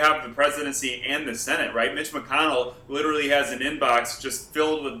when they have the presidency and the Senate, right? Mitch McConnell literally has an inbox just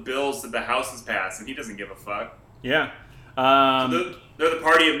filled with bills that the House has passed, and he doesn't give a fuck. Yeah. So they're the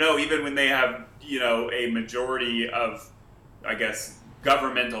party of no, even when they have, a majority of, I guess,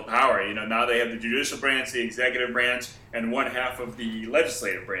 governmental power. Now they have the judicial branch, the executive branch, and one half of the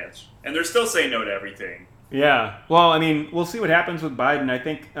legislative branch. And they're still saying no to everything. Yeah. Well, I mean, we'll see what happens with Biden.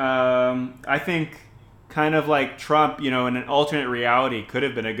 I think kind of like Trump, in an alternate reality, could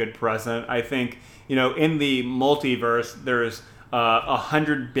have been a good president. I think, in the multiverse, there's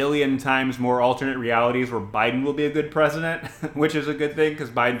 100 billion times more alternate realities where Biden will be a good president, which is a good thing because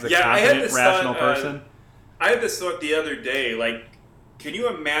Biden's a competent, rational person. I had this thought the other day. Like, can you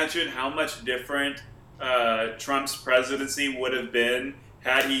imagine how much different Trump's presidency would have been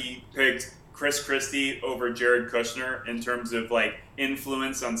had he picked Chris Christie over Jared Kushner in terms of, like,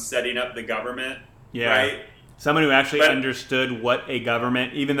 influence on setting up the government? Yeah. Right? Someone who actually understood what a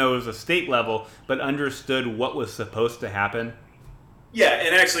government, even though it was a state level, but understood what was supposed to happen. Yeah,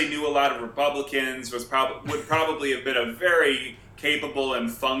 and actually knew a lot of Republicans, would probably have been a very capable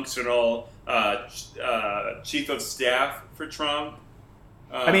and functional chief of staff for Trump.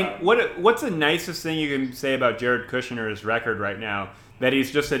 I mean, what's the nicest thing you can say about Jared Kushner's record right now? That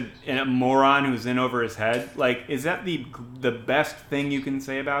he's just a moron who's in over his head? Like, is that the best thing you can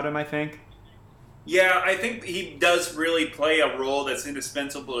say about him, I think? Yeah, I think he does really play a role that's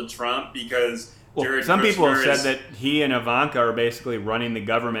indispensable to Trump because Jared some Kushner people have said that he and Ivanka are basically running the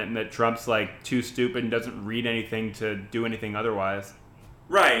government and that Trump's, like, too stupid and doesn't read anything to do anything otherwise.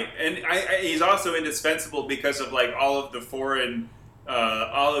 Right, and he's also indispensable because of, like, all of the foreign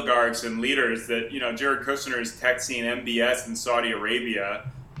oligarchs and leaders that, Jared Kushner is texting MBS in Saudi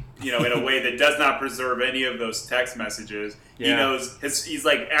Arabia, in a way that does not preserve any of those text messages. Yeah. He knows he's,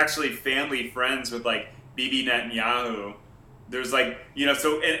 like, actually family friends with, like, Bibi Netanyahu. There's, like,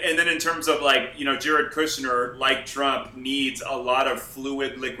 so, and then in terms of, like, Jared Kushner, like Trump, needs a lot of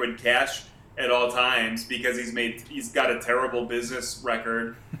fluid liquid cash at all times because he's got a terrible business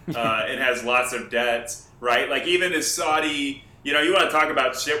record and has lots of debts, right? Like, even his Saudi, you want to talk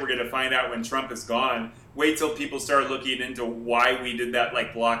about shit we're going to find out when Trump is gone. Wait till people start looking into why we did that,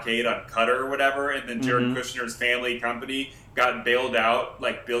 like, blockade on Qatar or whatever, and then Jared Kushner's family company got bailed out,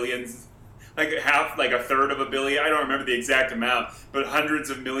 like, billions, like a third of a billion. I don't remember the exact amount, but hundreds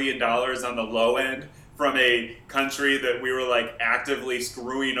of $1 million on the low end from a country that we were, like, actively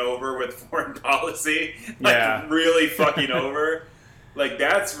screwing over with foreign policy, like, really fucking over. Like,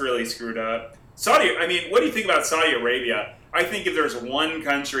 that's really screwed up. I mean, what do you think about Saudi Arabia? I think if there's one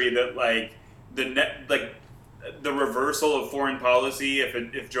country that, like, the reversal of foreign policy,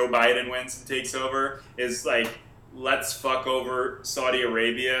 if Joe Biden wins and takes over, is, like, let's fuck over Saudi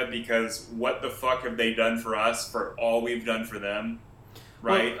Arabia because what the fuck have they done for us for all we've done for them?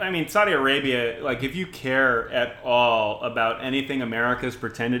 Right? Well, I mean, Saudi Arabia, like, if you care at all about anything America's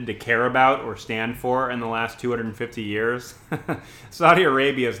pretended to care about or stand for in the last 250 years, Saudi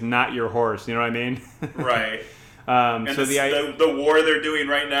Arabia is not your horse, you know what I mean? Right. And so the war they're doing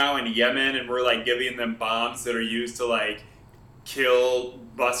right now in Yemen, and we're, like, giving them bombs that are used to, like, kill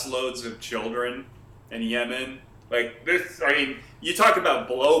busloads of children in Yemen. Like, this, I mean, you talk about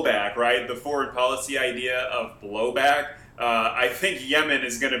blowback, right? The foreign policy idea of blowback. I think Yemen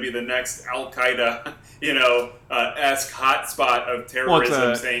is going to be the next Al-Qaeda, esque hotspot of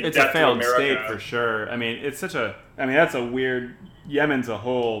terrorism. It's a failed state for sure. I mean, that's a weird. Yemen's a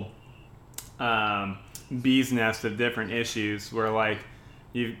whole bee's nest of different issues where, like,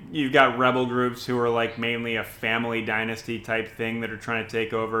 you've got rebel groups who are, like, mainly a family dynasty type thing that are trying to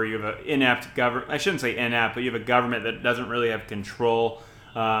take over. You have an inept government. I shouldn't say inept, but you have a government that doesn't really have control.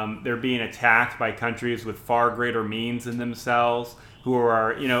 They're being attacked by countries with far greater means than themselves, who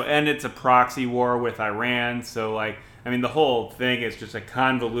are, and it's a proxy war with Iran. So, like, I mean, the whole thing is just a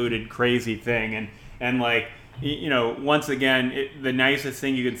convoluted, crazy thing. And like, once again, the nicest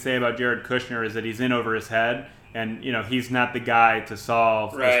thing you could say about Jared Kushner is that he's in over his head. And, he's not the guy to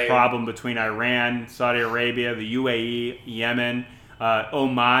solve this problem between Iran, Saudi Arabia, the UAE, Yemen.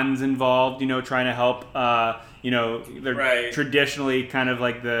 Oman's involved, trying to help. They're traditionally kind of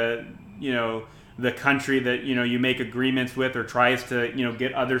like the country that, you make agreements with or tries to,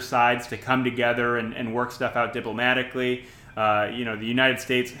 get other sides to come together and work stuff out diplomatically. The United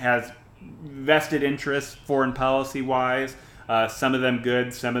States has vested interests foreign policy wise, some of them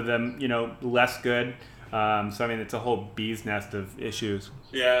good, some of them, less good. So, I mean, it's a whole bee's nest of issues.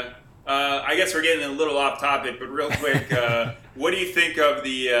 Yeah. I guess we're getting a little off topic, but real quick, what do you think of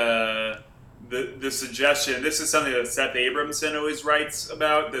the suggestion? This is something that Seth Abramson always writes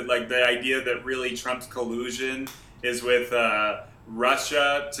about, that, like, the idea that really Trump's collusion is with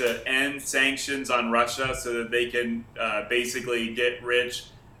Russia to end sanctions on Russia so that they can basically get rich.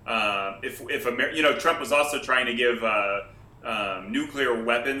 Trump was also trying to give nuclear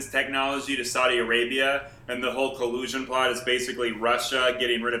weapons technology to Saudi Arabia, and the whole collusion plot is basically Russia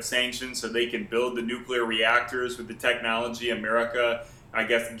getting rid of sanctions so they can build the nuclear reactors with the technology America, I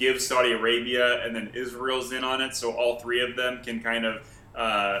guess, gives Saudi Arabia, and then Israel's in on it, so all three of them can kind of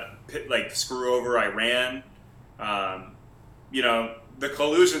screw over Iran. The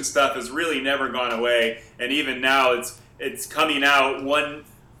collusion stuff has really never gone away, and even now it's coming out one,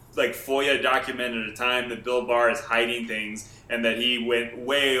 like, FOIA document at a time that Bill Barr is hiding things, and that he went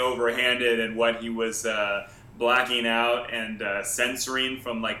way overhanded in what he was blacking out and censoring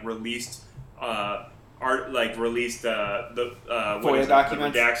from, like, released art, like, released the FOIA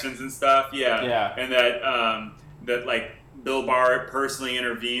documents, the redactions and stuff. Yeah. And that like Bill Barr personally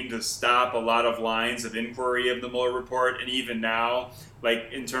intervened to stop a lot of lines of inquiry of the Mueller report, and even now, like,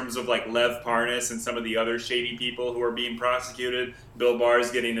 in terms of, like, Lev Parnas and some of the other shady people who are being prosecuted, Bill Barr is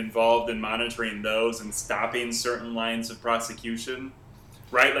getting involved in monitoring those and stopping certain lines of prosecution.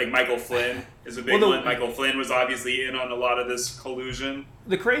 Right? Like, Michael Flynn is a big one. Michael Flynn was obviously in on a lot of this collusion.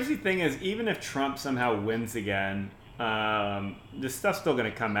 The crazy thing is, even if Trump somehow wins again, this stuff's still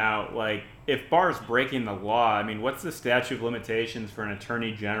going to come out. Like, if Barr's breaking the law, I mean, what's the statute of limitations for an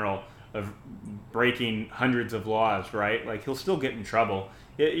attorney general of breaking hundreds of laws, right? Like, he'll still get in trouble.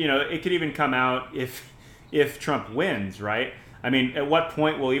 It could even come out if Trump wins, right? I mean, at what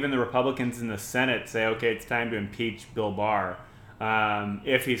point will even the Republicans in the Senate say, okay, it's time to impeach Bill Barr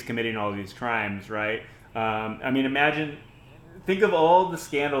if he's committing all these crimes, right? I mean, think of all the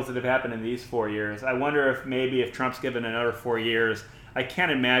scandals that have happened in these 4 years. I wonder if Trump's given another 4 years, I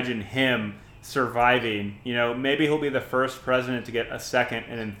can't imagine him surviving. Maybe he'll be the first president to get a second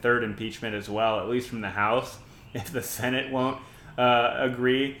and then third impeachment as well, at least from the House, if the Senate won't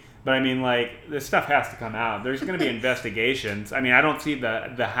agree. But I mean, like, this stuff has to come out. There's going to be investigations. I mean, I don't see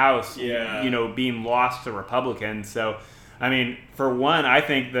the House, being lost to Republicans. So, I mean, for one, I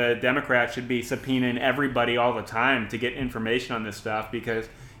think the Democrats should be subpoenaing everybody all the time to get information on this stuff because,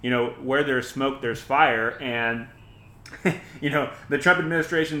 where there's smoke, there's fire. And, the Trump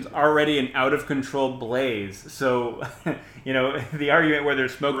administration's already an out-of-control blaze. So, the argument where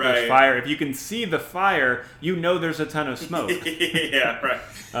there's smoke, there's fire. If you can see the fire, there's a ton of smoke. Yeah, right.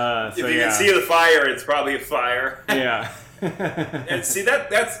 If you can see the fire, it's probably a fire. Yeah. And see,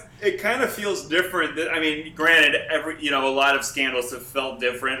 that's it kind of feels different. I mean, granted, a lot of scandals have felt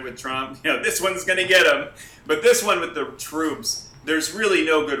different with Trump. This one's going to get him, but this one with the troops, there's really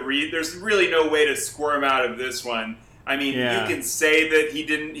no there's really no way to squirm out of this one. I mean, You can say that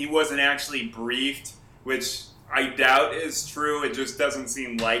he wasn't actually briefed, which I doubt is true. It just doesn't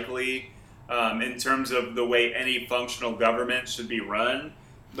seem likely in terms of the way any functional government should be run.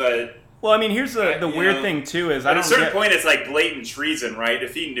 But well, I mean, here's the weird thing too is at a certain point it's like blatant treason, right?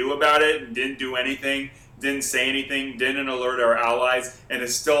 If he knew about it and didn't do anything, didn't say anything, didn't alert our allies, and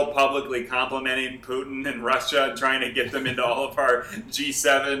is still publicly complimenting Putin and Russia and trying to get them into all of our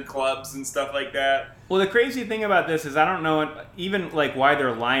G7 clubs and stuff like that. Well, the crazy thing about this is I don't know even like why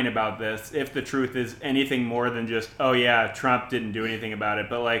they're lying about this if the truth is anything more than just, oh yeah, Trump didn't do anything about it.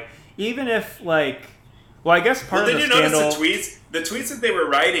 But like, even if like, well, I guess part of the scandal... Did you notice the tweets that they were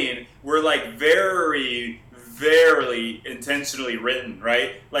writing were like very, very intentionally written,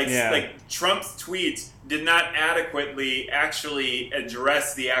 right? Like Trump's tweets did not adequately actually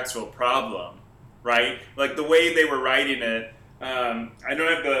address the actual problem, right? Like the way they were writing it, I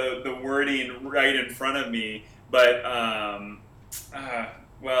don't have the wording right in front of me, but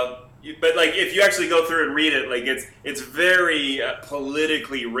but like if you actually go through and read it, like it's very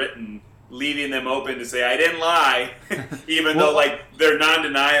politically written, leaving them open to say I didn't lie, even though like their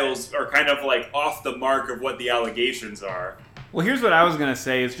non-denials are kind of like off the mark of what the allegations are. Well, here's what I was going to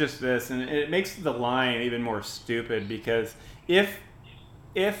say. It's just this, and it makes the line even more stupid because if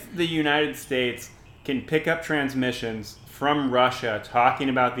the United States can pick up transmissions from Russia talking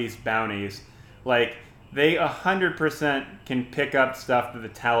about these bounties, like they 100% can pick up stuff that the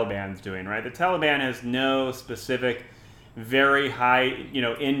Taliban's doing, right? The Taliban has no specific, very high,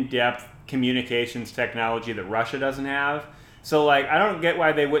 in-depth communications technology that Russia doesn't have. So, like, I don't get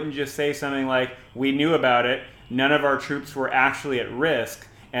why they wouldn't just say something like, we knew about it, none of our troops were actually at risk,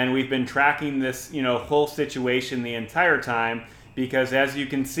 and we've been tracking this, whole situation the entire time, because as you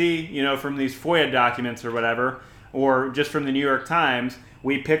can see, from these FOIA documents or whatever, or just from the New York Times,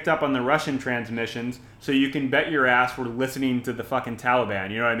 we picked up on the Russian transmissions, so you can bet your ass we're listening to the fucking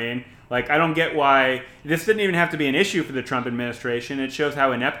Taliban, you know what I mean? Like, I don't get why... This didn't even have to be an issue for the Trump administration. It shows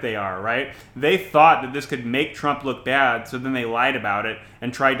how inept they are, right? They thought that this could make Trump look bad, so then they lied about it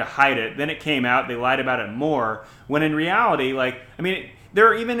and tried to hide it. Then it came out, they lied about it more, when in reality,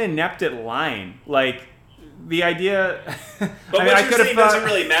 they're even inept at lying. Like, the idea... But what you're saying doesn't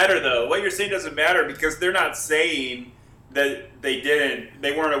really matter, though. What you're saying doesn't matter because they're not saying that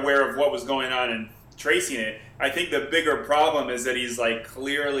they weren't aware of what was going on and tracing it. I think the bigger problem is that he's like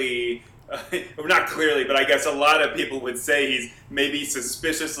clearly, not clearly, but I guess a lot of people would say he's maybe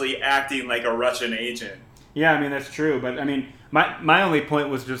suspiciously acting like a Russian agent. Yeah, I mean, that's true. But I mean, my only point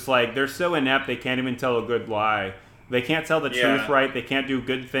was just like, they're so inept they can't even tell a good lie. They can't tell the truth right. They can't do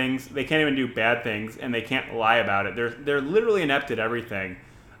good things. They can't even do bad things, and they can't lie about it. They're literally inept at everything.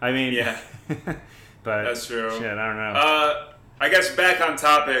 I mean, yeah. But that's true. Shit, I don't know. I guess back on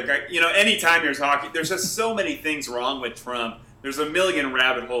topic, anytime you're talking, there's just so many things wrong with Trump. There's a million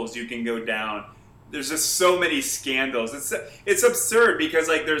rabbit holes you can go down. There's just so many scandals. It's absurd because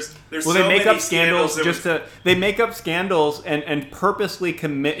like there's well, so they make many up scandals they make up scandals and purposely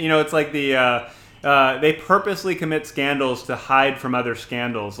commit. It's like they purposely commit scandals to hide from other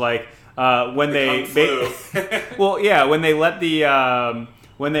scandals. Like when when they let the.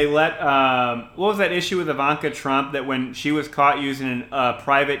 When they let, what was that issue with Ivanka Trump that when she was caught using a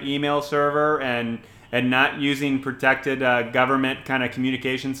private email server and not using protected government kind of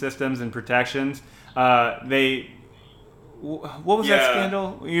communication systems and protections, what was that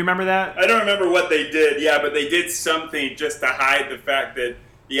scandal? You remember that? I don't remember what they did, but they did something just to hide the fact that,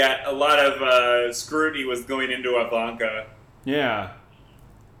 a lot of scrutiny was going into Ivanka. Yeah.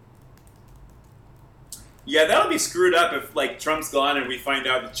 Yeah, that'll be screwed up if, like, Trump's gone and we find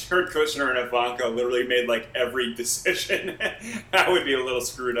out that Jared Kushner and Ivanka literally made, like, every decision. That would be a little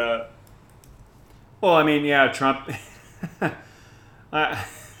screwed up. Well, I mean, yeah, Trump... I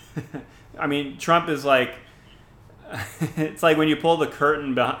mean, Trump is like... It's like when you pull the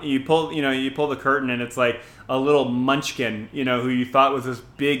curtain, you pull the curtain and it's like a little munchkin, who you thought was this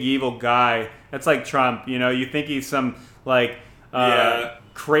big evil guy. That's like Trump, you think he's some, like...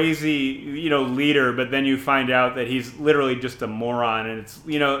 crazy, leader, but then you find out that he's literally just a moron, and it's,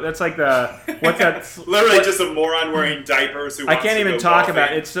 that's like just a moron wearing diapers who I can't even talk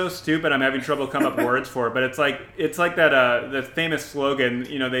about it. It's so stupid. I'm having trouble coming up with words for it, but it's like that the famous slogan,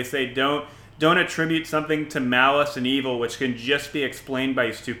 they say don't attribute something to malice and evil which can just be explained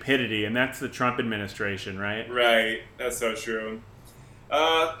by stupidity, and that's the Trump administration, right? Right. That's so true.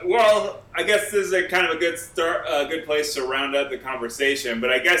 Well, I guess this is a kind of a good start, a good place to round up the conversation.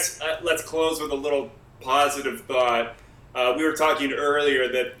 But I guess let's close with a little positive thought. We were talking earlier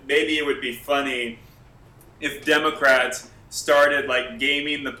that maybe it would be funny if Democrats started like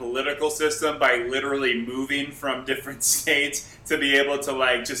gaming the political system by literally moving from different states to be able to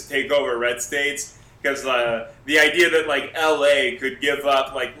like just take over red states. because the idea that like LA could give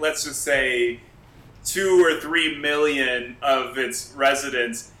up like let's just say 2 or 3 million of its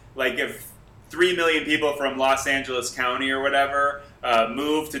residents, like if 3 million people from Los Angeles County or whatever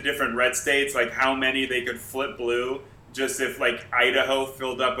move to different red states, like how many they could flip blue. Just if like Idaho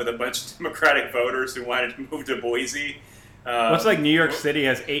filled up with a bunch of Democratic voters who wanted to move to Boise. What's like New York City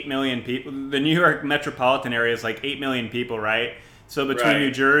has 8 million people. The New York metropolitan area is like 8 million people, right? So between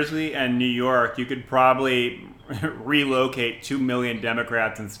New Jersey and New York, you could probably relocate 2 million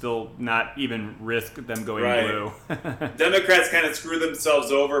Democrats and still not even risk them going blue. Democrats kind of screw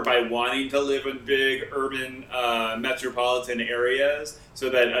themselves over by wanting to live in big urban metropolitan areas, so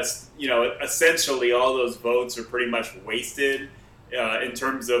that essentially all those votes are pretty much wasted in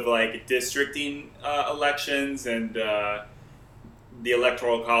terms of like districting elections and the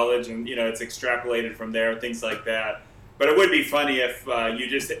Electoral College, and it's extrapolated from there, things like that. But it would be funny if you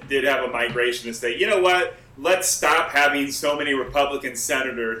just did have a migration to say, you know what, let's stop having so many Republican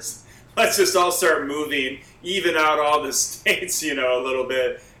senators. Let's just all start moving, even out all the states, a little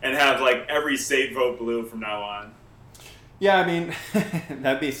bit, and have like every state vote blue from now on. Yeah, I mean,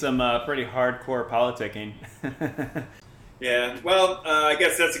 that'd be some pretty hardcore politicking. Yeah, well, I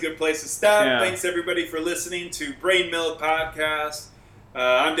guess that's a good place to stop. Yeah. Thanks, everybody, for listening to Brain Milk Podcast.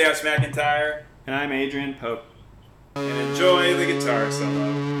 I'm Dash McIntyre. And I'm Adrian Pope. And enjoy the guitar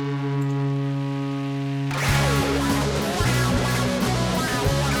solo.